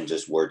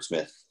just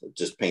wordsmith,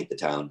 just paint the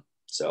town.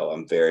 So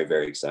I'm very,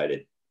 very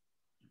excited.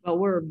 Well,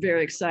 we're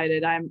very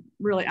excited. I'm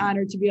really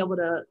honored to be able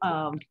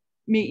to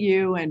meet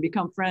you and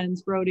become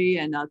friends, Brody.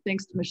 And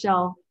thanks to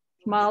Michelle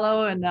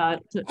Malo and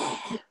to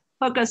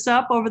hook us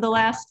up over the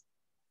last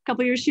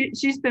couple of years.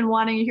 She's been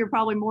wanting you here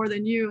probably more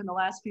than you in the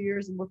last few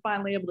years, and we're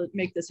finally able to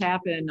make this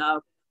happen,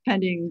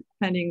 pending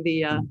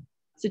the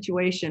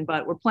situation.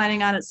 But we're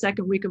planning on it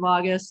second week of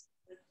August.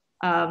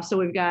 So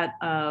we've got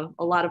a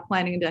lot of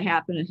planning to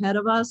happen ahead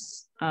of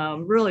us.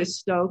 Really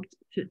stoked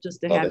to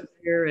have you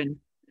here and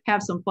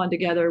have some fun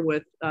together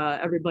with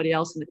everybody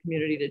else in the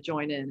community to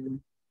join in. And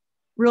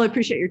really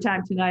appreciate your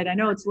time tonight. I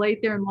know it's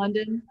late there in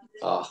London.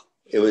 Oh,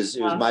 it was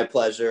my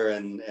pleasure,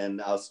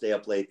 and I'll stay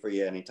up late for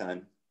you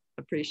anytime.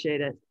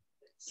 Appreciate it.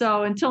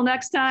 So until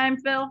next time,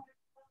 Phil.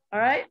 All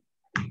right.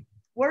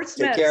 Wordsmith.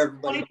 Take care,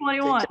 everybody.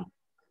 2021.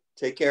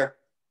 Take care.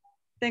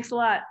 Thanks a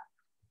lot.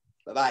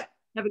 Bye-bye.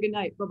 Have a good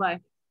night.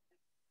 Bye-bye.